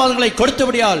ஆசீர்வாதங்களை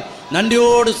கொடுத்தபடியால்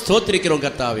நன்றியோடு ஸ்தோத்திரிக்கிறோம்.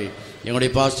 கர்த்தாவே,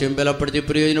 எங்களுடைய பாஸ்டையும் பலப்படுத்தி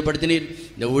பிரயோஜனப்படுத்தினீர்.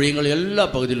 இந்த ஊழியங்கள் எல்லா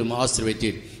பகுதியிலும்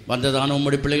ஆசீர்வதித்தீர். வந்ததான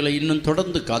உம்முடைய பிள்ளைகளை இன்னும்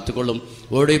தொடர்ந்து காத்துக்கொள்ளும்.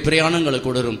 உங்களுடைய பிரயாணங்களை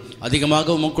கூடரும்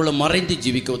அதிகமாக உமக்குள்ள மறைந்து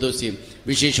ஜீவிக்க உதவி செய்யும்.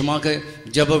 விசேஷமாக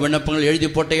ஜெப விண்ணப்பங்கள் எழுதி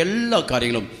போட்ட எல்லா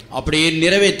காரியங்களும் அப்படியே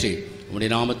நிறைவேற்றி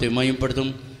உம்முடைய நாமத்தை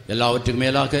மயப்படுத்தும். எல்லாவற்றுக்கும்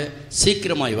மேலாக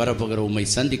சீக்கிரமாய் வரப்போகிற உம்மை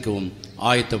சந்திக்கவும்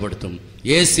ஆயத்தப்படுத்தும்.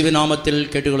 இயேசுவின் நாமத்தில்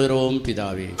கேட்டுக்கொள்கிறோம்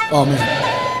பிதாவே, ஆமென்.